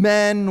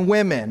 men,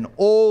 women,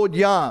 old,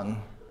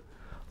 young,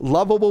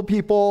 lovable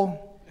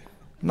people,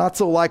 not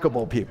so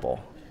likable people.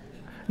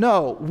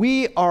 No,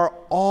 we are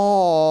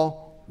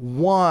all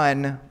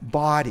one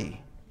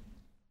body.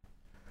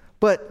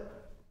 But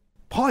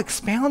Paul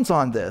expounds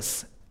on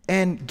this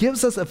and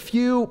gives us a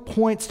few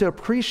points to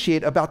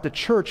appreciate about the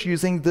church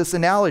using this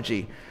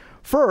analogy.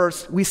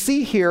 First, we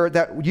see here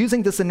that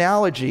using this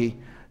analogy,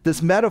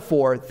 this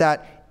metaphor,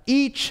 that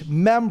each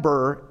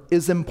member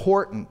is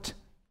important.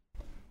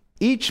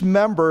 Each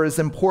member is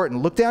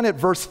important. Look down at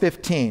verse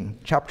 15,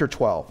 chapter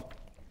 12.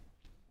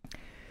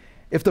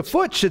 "If the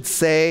foot should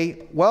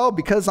say, 'Well,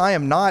 because I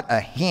am not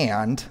a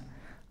hand,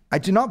 I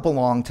do not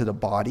belong to the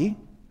body,'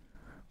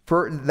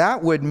 for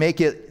that would make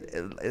it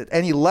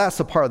any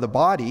less a part of the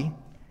body.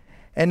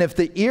 And if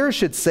the ear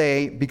should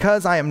say,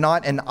 'Because I am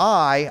not an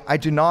eye, I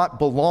do not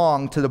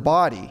belong to the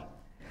body,'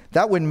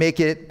 that would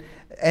make it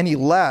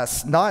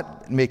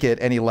not make it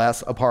any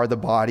less a part of the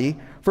body.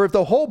 For if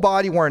the whole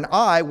body were an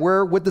eye,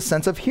 where would the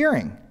sense of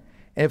hearing?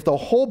 And if the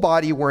whole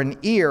body were an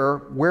ear,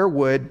 where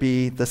would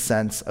be the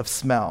sense of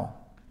smell?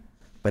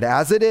 But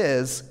as it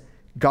is,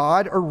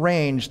 God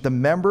arranged the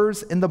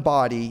members in the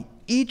body,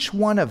 each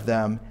one of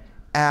them,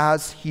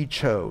 as he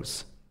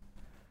chose."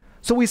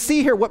 So we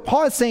see here what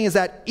Paul is saying is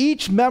that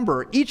each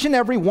member, each and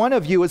every one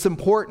of you is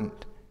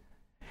important.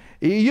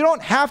 You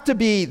don't have to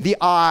be the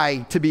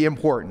eye to be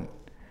important.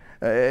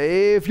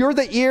 If you're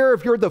the ear,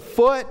 if you're the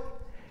foot,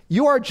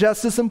 you are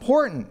just as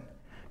important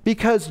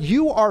because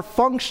you are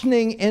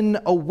functioning in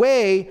a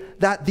way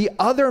that the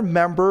other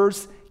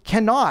members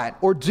cannot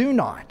or do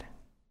not.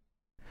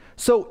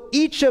 So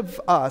each of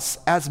us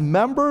as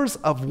members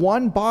of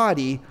one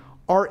body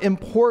are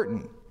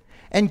important.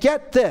 And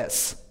get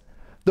this,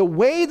 the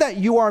way that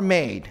you are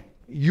made,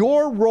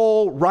 your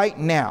role right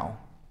now,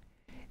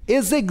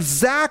 is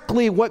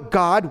exactly what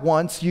God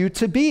wants you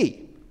to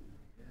be.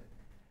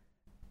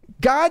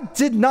 God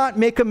did not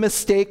make a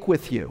mistake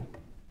with you.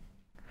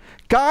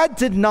 God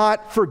did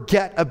not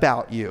forget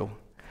about you.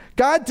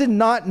 God did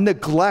not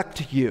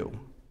neglect you.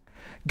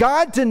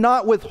 God did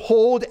not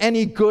withhold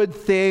any good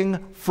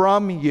thing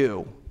from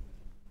you.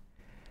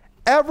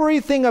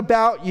 Everything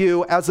about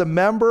you as a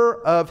member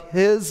of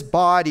his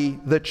body,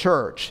 the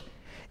church,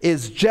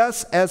 is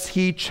just as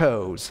he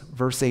chose.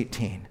 Verse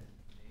 18.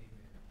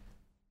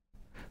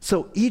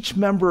 So each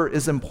member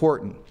is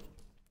important,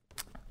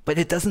 but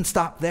it doesn't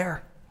stop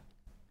there.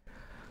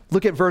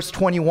 Look at verse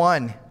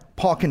 21.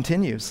 Paul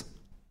continues.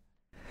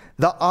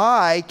 "The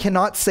eye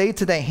cannot say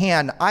to the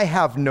hand, 'I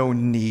have no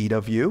need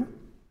of you,'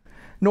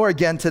 nor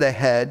again to the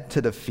head,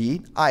 to the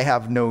feet, 'I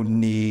have no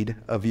need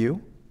of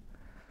you.'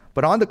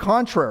 But on the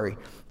contrary,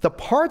 the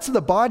parts of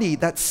the body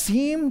that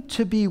seem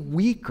to be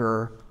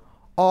weaker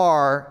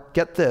are,"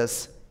 get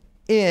this,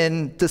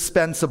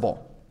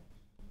 "indispensable."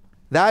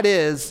 That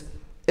is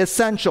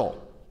essential,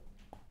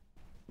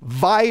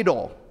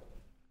 vital,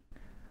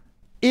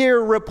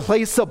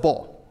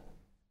 irreplaceable.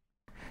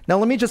 Now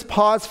let me just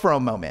pause for a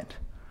moment.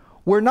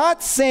 we're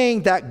not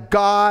saying that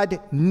God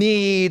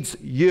needs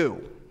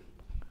you.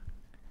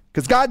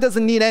 Because God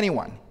doesn't need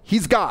anyone.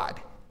 He's God.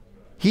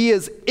 He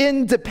is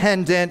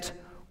independent.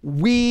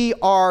 We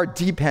are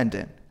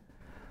dependent.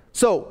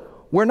 So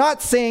we're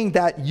not saying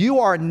that you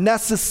are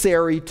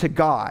necessary to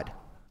God.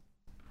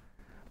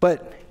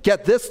 But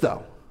get this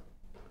though.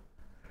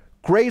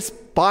 Grace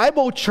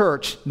Bible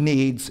Church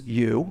needs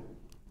you.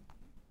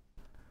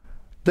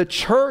 The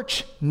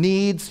church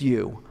needs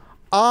you.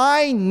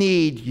 I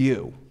need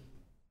you.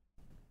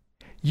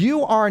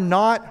 You are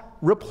not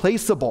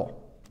replaceable.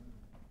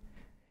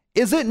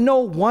 Is it no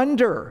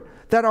wonder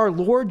that our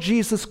Lord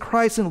Jesus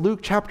Christ in Luke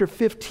chapter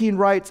 15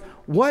 writes,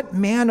 "What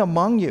man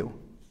among you,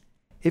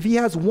 if he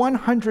has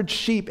 100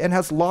 sheep and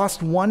has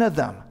lost one of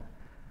them,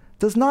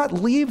 does not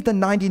leave the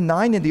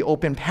 99 in the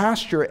open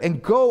pasture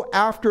and go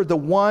after the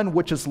one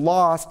which is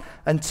lost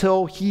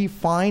until he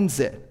finds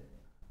it?"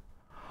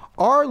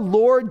 Our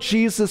Lord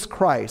Jesus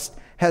Christ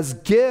has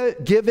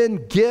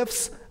given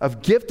gifts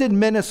of gifted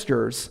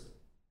ministers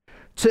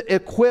to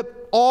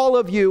equip all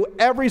of you,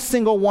 every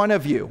single one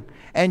of you.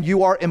 And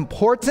you are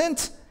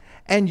important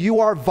and you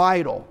are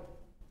vital.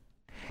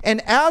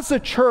 And as a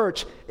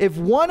church, if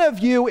one of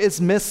you is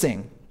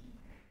missing,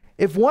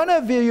 if one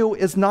of you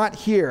is not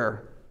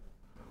here,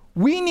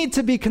 we need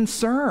to be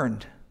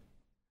concerned.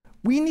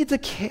 We need to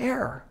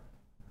care.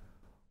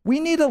 We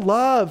need to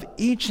love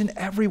each and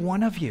every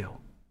one of you.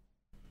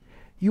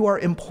 You are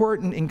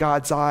important in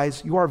God's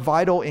eyes. You are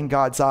vital in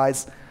God's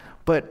eyes.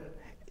 But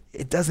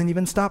it doesn't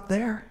even stop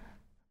there.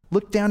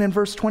 Look down in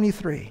verse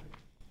 23.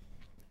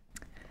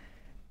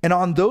 "And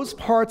on those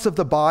parts of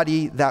the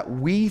body that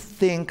we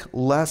think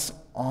less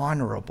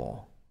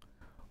honorable,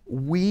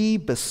 we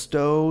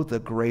bestow the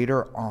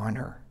greater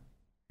honor.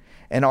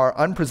 And our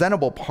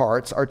unpresentable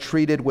parts are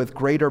treated with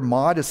greater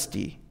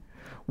modesty,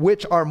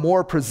 which our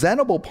more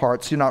presentable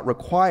parts do not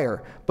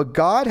require. But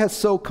God has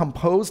so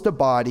composed the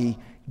body,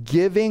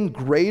 giving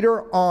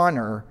greater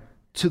honor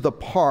to the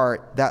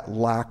part that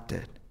lacked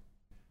it."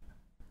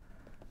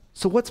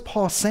 So what's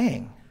Paul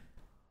saying?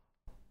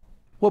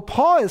 What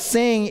Paul is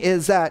saying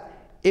is that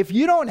if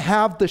you don't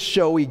have the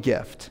showy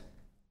gift,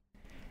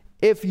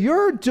 if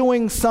you're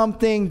doing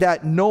something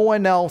that no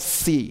one else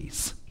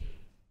sees,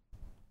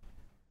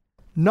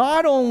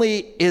 not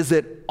only is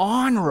it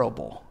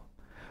honorable,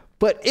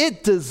 but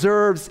it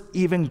deserves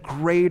even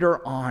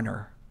greater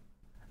honor.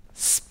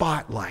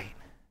 Spotlight.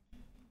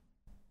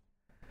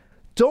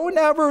 Don't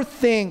ever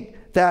think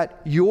that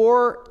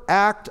your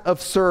act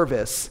of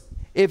service,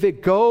 if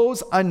it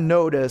goes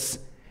unnoticed,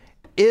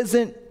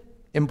 isn't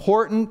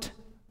important,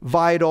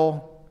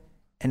 vital,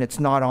 and it's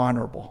not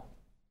honorable.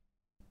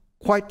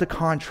 Quite the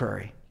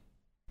contrary.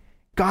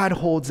 God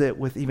holds it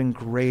with even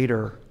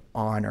greater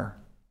honor.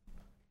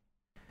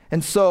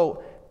 And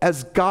so,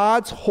 as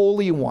God's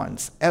holy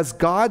ones, as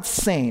God's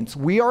saints,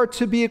 we are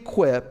to be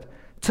equipped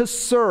to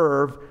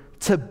serve,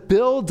 to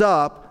build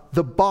up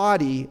the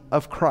body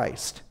of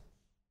Christ.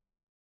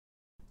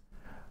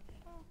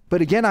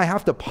 But again, I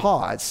have to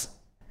pause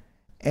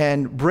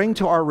and bring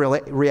to our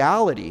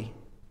reality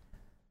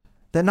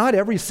that not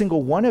every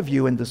single one of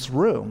you in this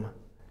room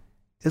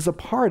is a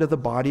part of the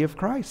body of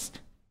Christ.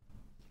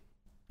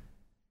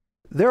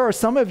 There are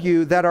some of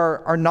you that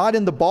are not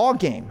in the ball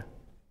game.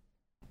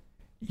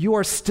 You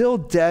are still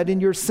dead in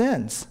your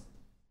sins.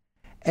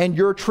 And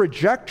your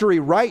trajectory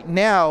right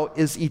now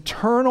is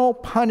eternal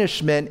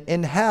punishment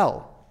in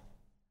hell.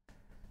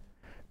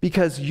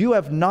 Because you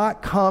have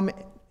not come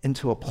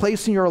into a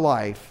place in your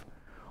life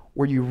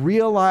where you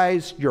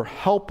realize your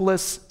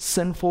helpless,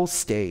 sinful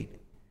state,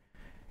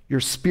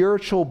 your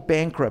spiritual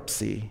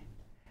bankruptcy,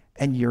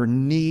 and your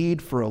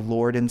need for a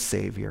Lord and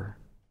Savior.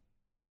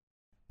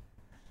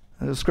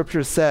 And the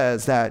scripture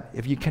says that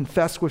if you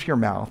confess with your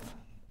mouth,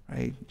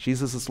 right,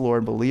 Jesus is Lord,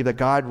 and believe that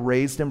God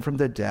raised him from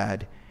the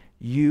dead,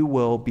 you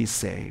will be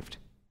saved.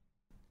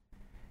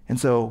 And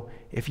so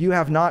if you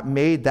have not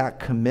made that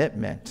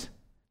commitment,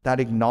 that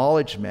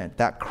acknowledgement,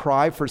 that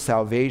cry for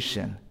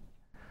salvation,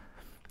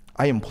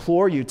 I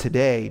implore you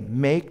today,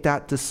 make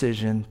that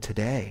decision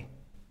today.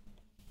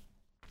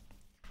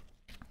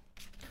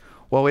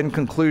 Well, in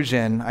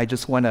conclusion, I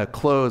just want to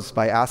close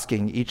by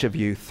asking each of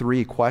you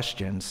 3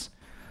 questions.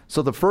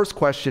 So the first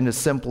question is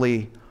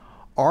simply,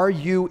 are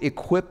you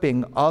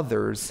equipping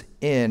others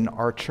in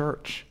our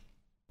church?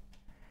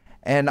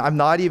 And I'm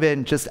not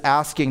even just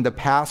asking the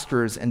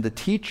pastors and the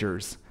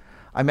teachers.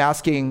 I'm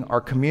asking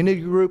our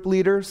community group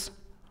leaders,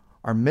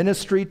 our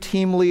ministry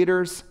team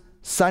leaders,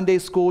 Sunday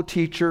school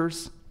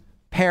teachers,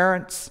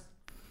 parents.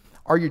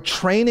 Are you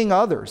training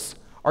others?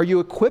 Are you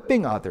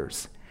equipping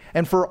others?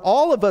 And for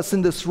all of us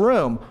in this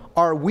room,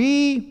 are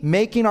we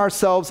making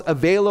ourselves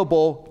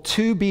available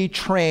to be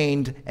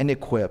trained and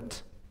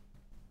equipped?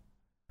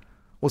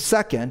 Well,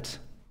 second,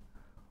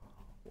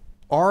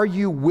 are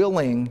you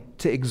willing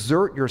to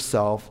exert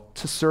yourself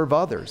to serve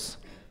others?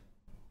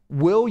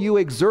 Will you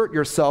exert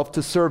yourself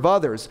to serve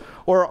others?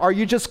 Or are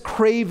you just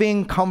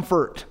craving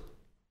comfort,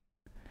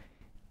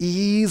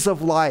 ease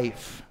of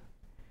life?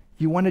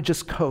 You want to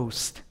just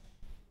coast?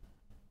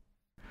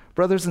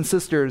 Brothers and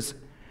sisters,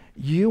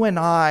 You and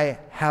I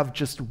have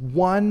just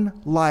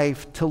one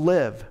life to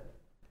live.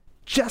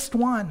 Just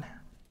one.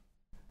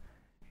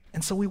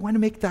 And so we want to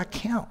make that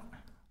count.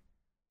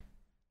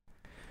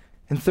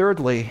 And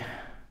thirdly,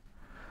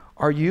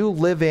 are you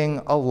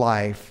living a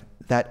life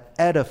that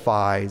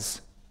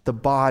edifies the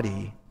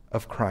body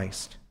of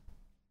Christ?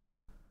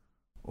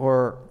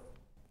 Or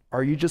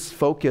are you just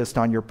focused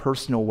on your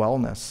personal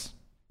wellness?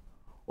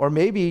 Or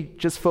maybe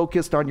just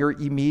focused on your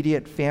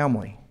immediate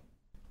family?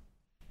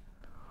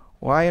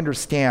 Well, I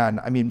understand.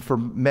 For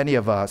many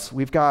of us,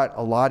 we've got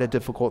a lot of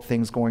difficult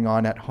things going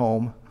on at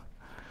home.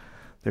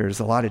 There's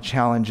a lot of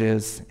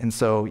challenges, and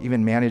so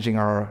even managing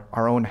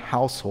our own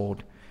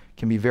household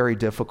can be very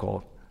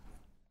difficult.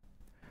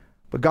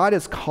 But God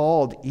has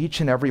called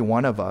each and every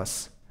one of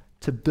us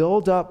to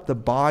build up the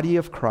body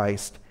of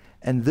Christ,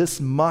 and this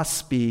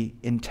must be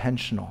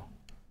intentional.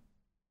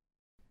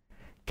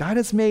 God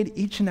has made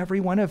each and every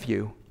one of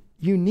you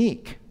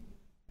unique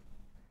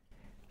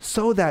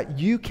so that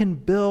you can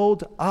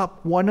build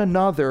up one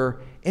another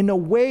in a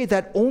way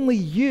that only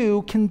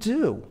you can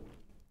do.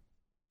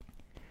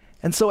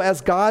 And so as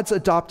God's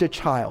adopted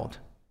child,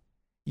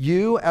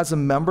 you as a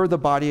member of the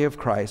body of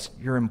Christ,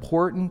 you're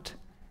important,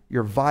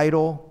 you're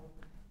vital,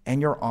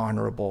 and you're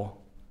honorable.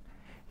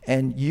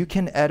 And you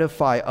can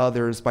edify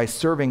others by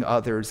serving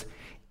others,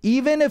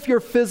 even if you're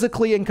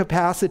physically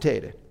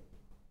incapacitated,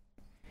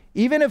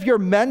 even if you're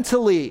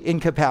mentally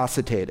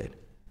incapacitated,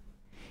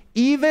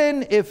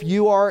 even if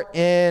you are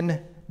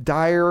in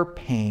dire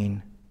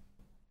pain.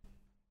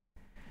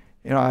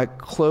 I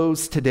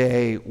close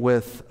today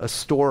with a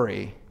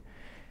story.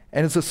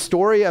 And it's a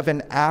story of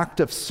an act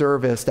of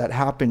service that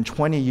happened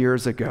 20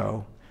 years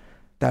ago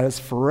that has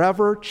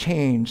forever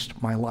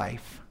changed my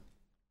life.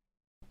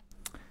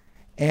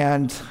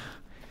 And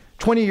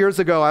 20 years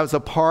ago, I was a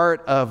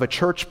part of a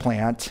church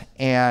plant,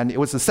 and it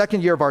was the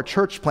second year of our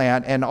church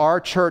plant, and our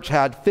church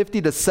had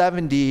 50 to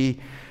 70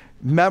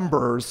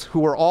 members who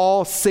were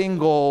all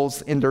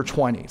singles in their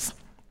 20s.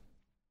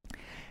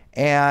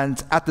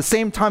 And at the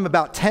same time,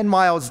 about 10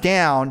 miles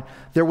down,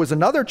 there was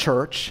another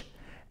church,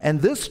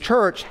 and this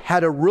church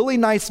had a really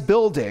nice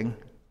building,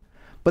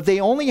 but they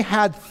only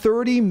had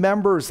 30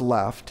 members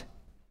left,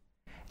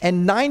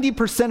 and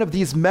 90% of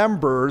these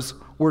members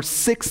were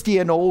 60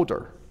 and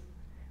older.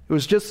 It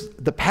was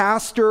just the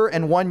pastor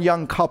and one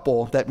young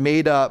couple that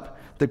made up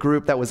the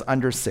group that was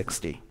under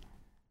 60.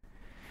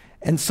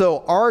 And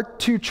so our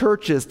two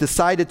churches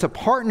decided to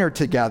partner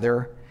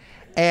together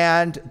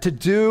and to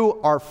do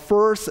our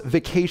first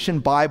vacation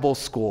Bible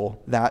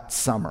school that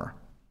summer.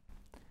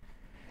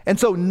 And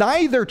so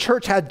neither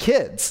church had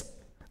kids.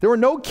 There were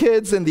no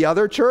kids in the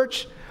other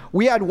church.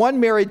 We had one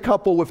married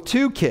couple with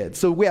 2 kids.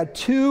 So we had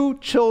 2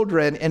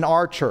 children in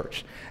our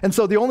church. And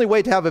so the only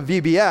way to have a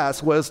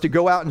VBS was to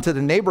go out into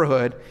the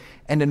neighborhood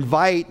and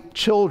invite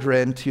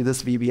children to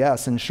this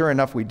VBS. And sure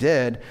enough, we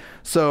did.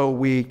 So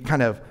we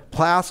kind of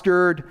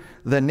plastered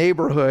the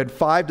neighborhood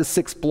 5 to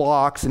 6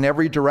 blocks in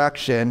every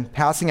direction,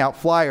 passing out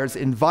flyers,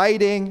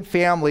 inviting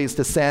families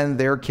to send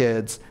their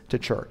kids to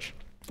church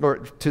or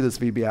to this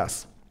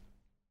VBS.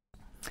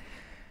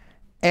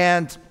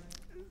 And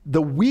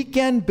the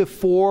weekend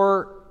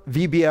before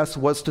VBS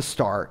was to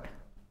start,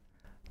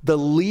 the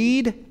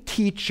lead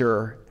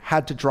teacher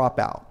had to drop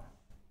out.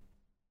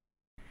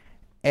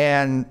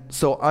 And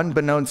so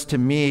unbeknownst to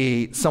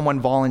me, someone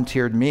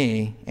volunteered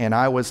me, and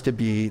I was to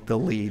be the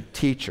lead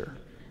teacher.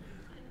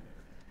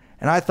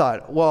 And I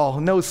thought, well,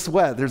 no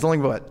sweat. There's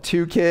only,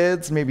 2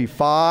 kids, maybe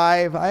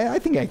 5. I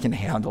think I can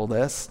handle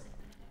this.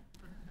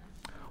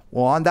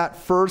 Well, on that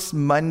first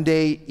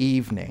Monday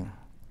evening,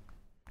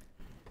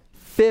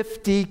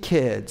 50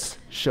 kids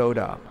showed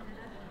up.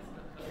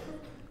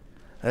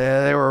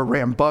 They were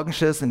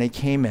rambunctious, and they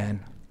came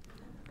in.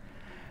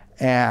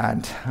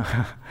 And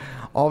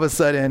all of a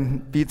sudden,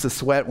 beads of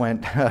sweat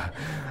went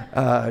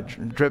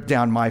dripped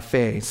down my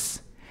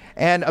face.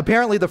 And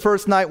apparently the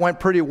first night went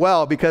pretty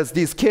well because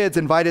these kids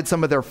invited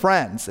some of their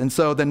friends. And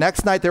so the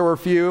next night there were a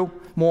few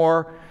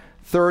more,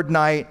 third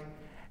night.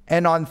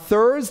 And on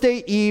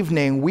Thursday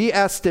evening, we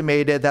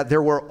estimated that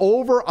there were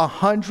over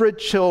 100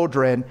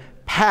 children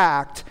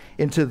packed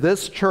into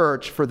this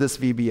church for this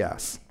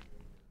VBS.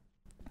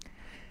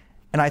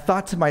 And I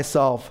thought to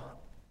myself,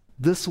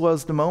 this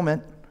was the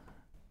moment.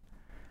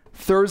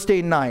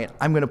 Thursday night,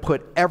 I'm going to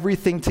put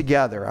everything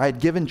together. I had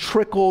given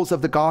trickles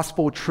of the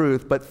gospel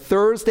truth, but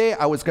Thursday,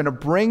 I was going to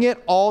bring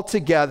it all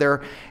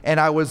together, and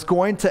I was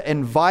going to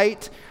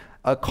invite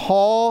a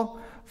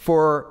call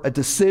for a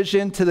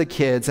decision to the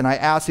kids. And I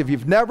asked, if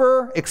you've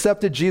never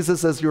accepted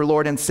Jesus as your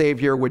Lord and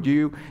Savior, would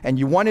you, and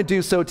you want to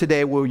do so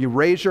today, will you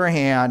raise your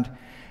hand?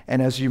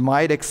 And as you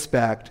might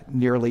expect,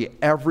 nearly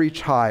every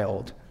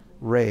child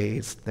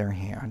raised their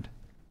hand.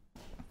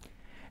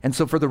 And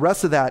so for the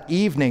rest of that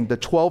evening, the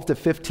 12 to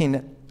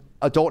 15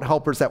 adult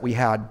helpers that we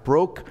had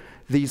broke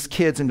these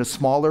kids into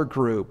smaller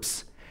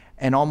groups.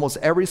 And almost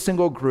every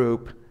single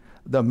group,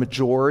 the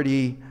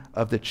majority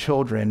of the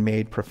children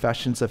made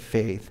professions of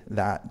faith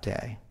that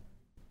day.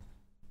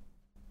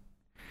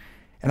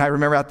 And I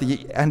remember at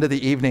the end of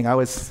the evening, I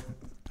was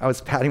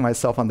patting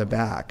myself on the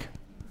back.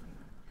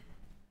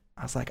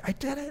 I was like, I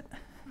did it.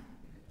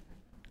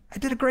 I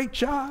did a great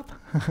job.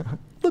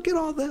 Look at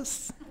all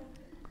this.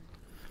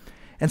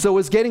 And so it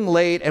was getting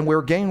late, and we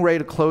were getting ready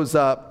to close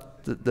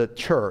up the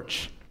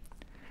church.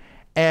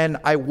 And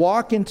I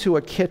walk into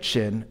a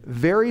kitchen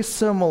very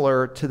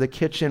similar to the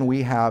kitchen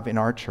we have in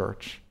our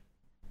church.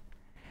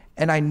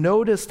 And I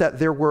noticed that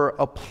there were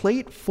a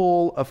plate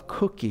full of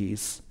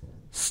cookies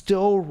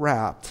still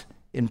wrapped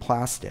in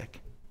plastic.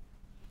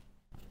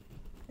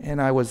 And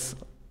I was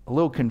a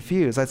little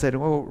confused. I said,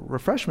 well,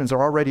 refreshments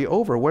are already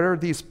over. What are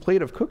these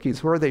plate of cookies?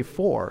 Who are they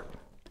for?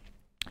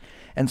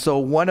 And so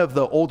one of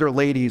the older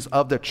ladies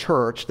of the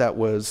church that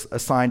was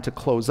assigned to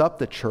close up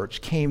the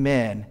church came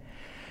in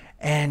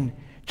and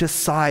just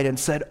sighed and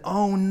said,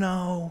 oh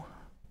no,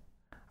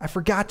 I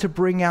forgot to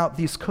bring out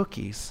these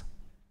cookies.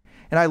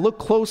 And I looked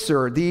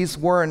closer, these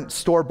weren't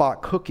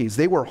store-bought cookies.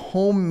 They were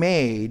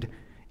homemade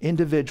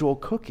individual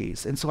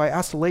cookies. And so I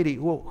asked the lady,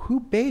 well, who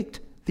baked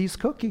these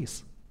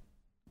cookies?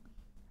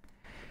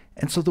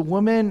 And so the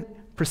woman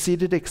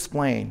proceeded to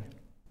explain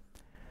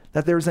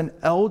that there's an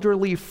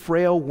elderly,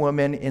 frail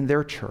woman in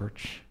their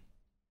church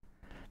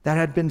that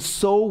had been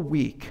so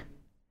weak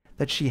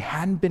that she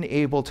hadn't been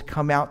able to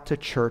come out to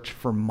church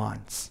for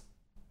months.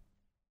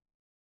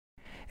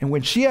 And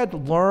when she had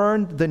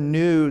learned the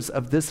news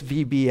of this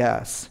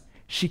VBS,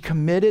 she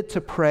committed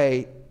to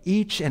pray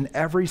each and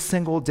every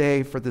single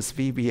day for this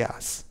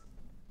VBS.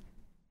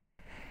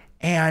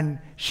 And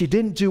she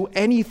didn't do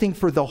anything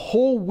for the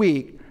whole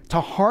week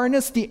to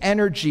harness the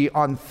energy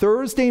on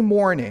Thursday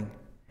morning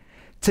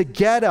to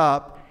get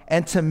up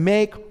and to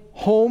make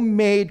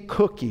homemade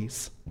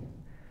cookies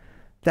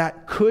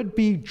that could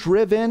be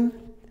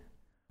driven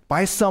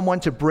by someone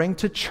to bring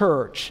to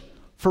church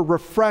for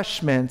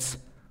refreshments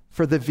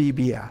for the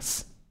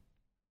VBS.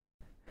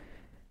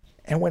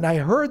 And when I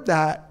heard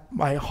that,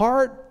 my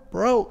heart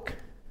broke.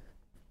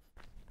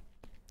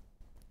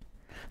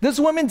 This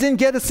woman didn't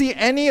get to see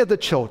any of the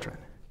children,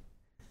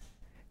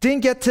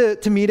 didn't get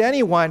to meet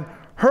anyone.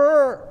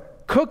 Her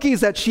cookies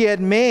that she had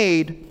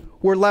made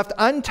were left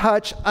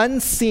untouched,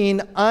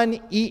 unseen,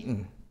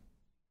 uneaten.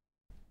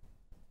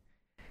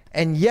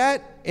 And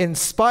yet, in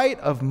spite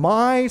of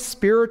my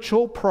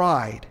spiritual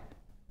pride,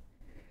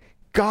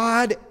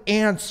 God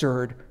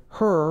answered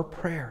her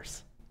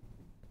prayers.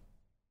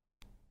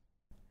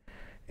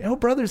 You know,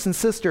 brothers and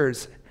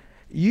sisters,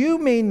 you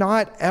may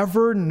not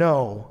ever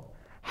know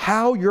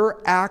how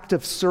your act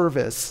of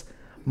service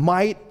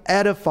might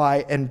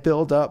edify and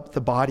build up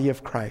the body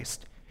of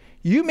Christ.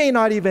 You may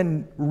not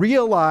even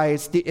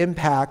realize the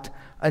impact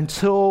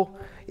until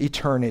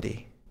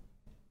eternity.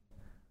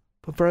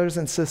 But brothers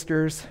and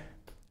sisters,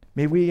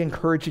 may we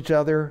encourage each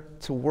other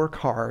to work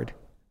hard,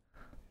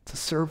 to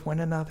serve one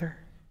another,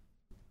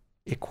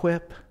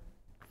 equip,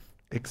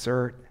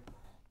 exert,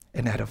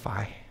 and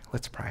edify.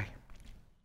 Let's pray.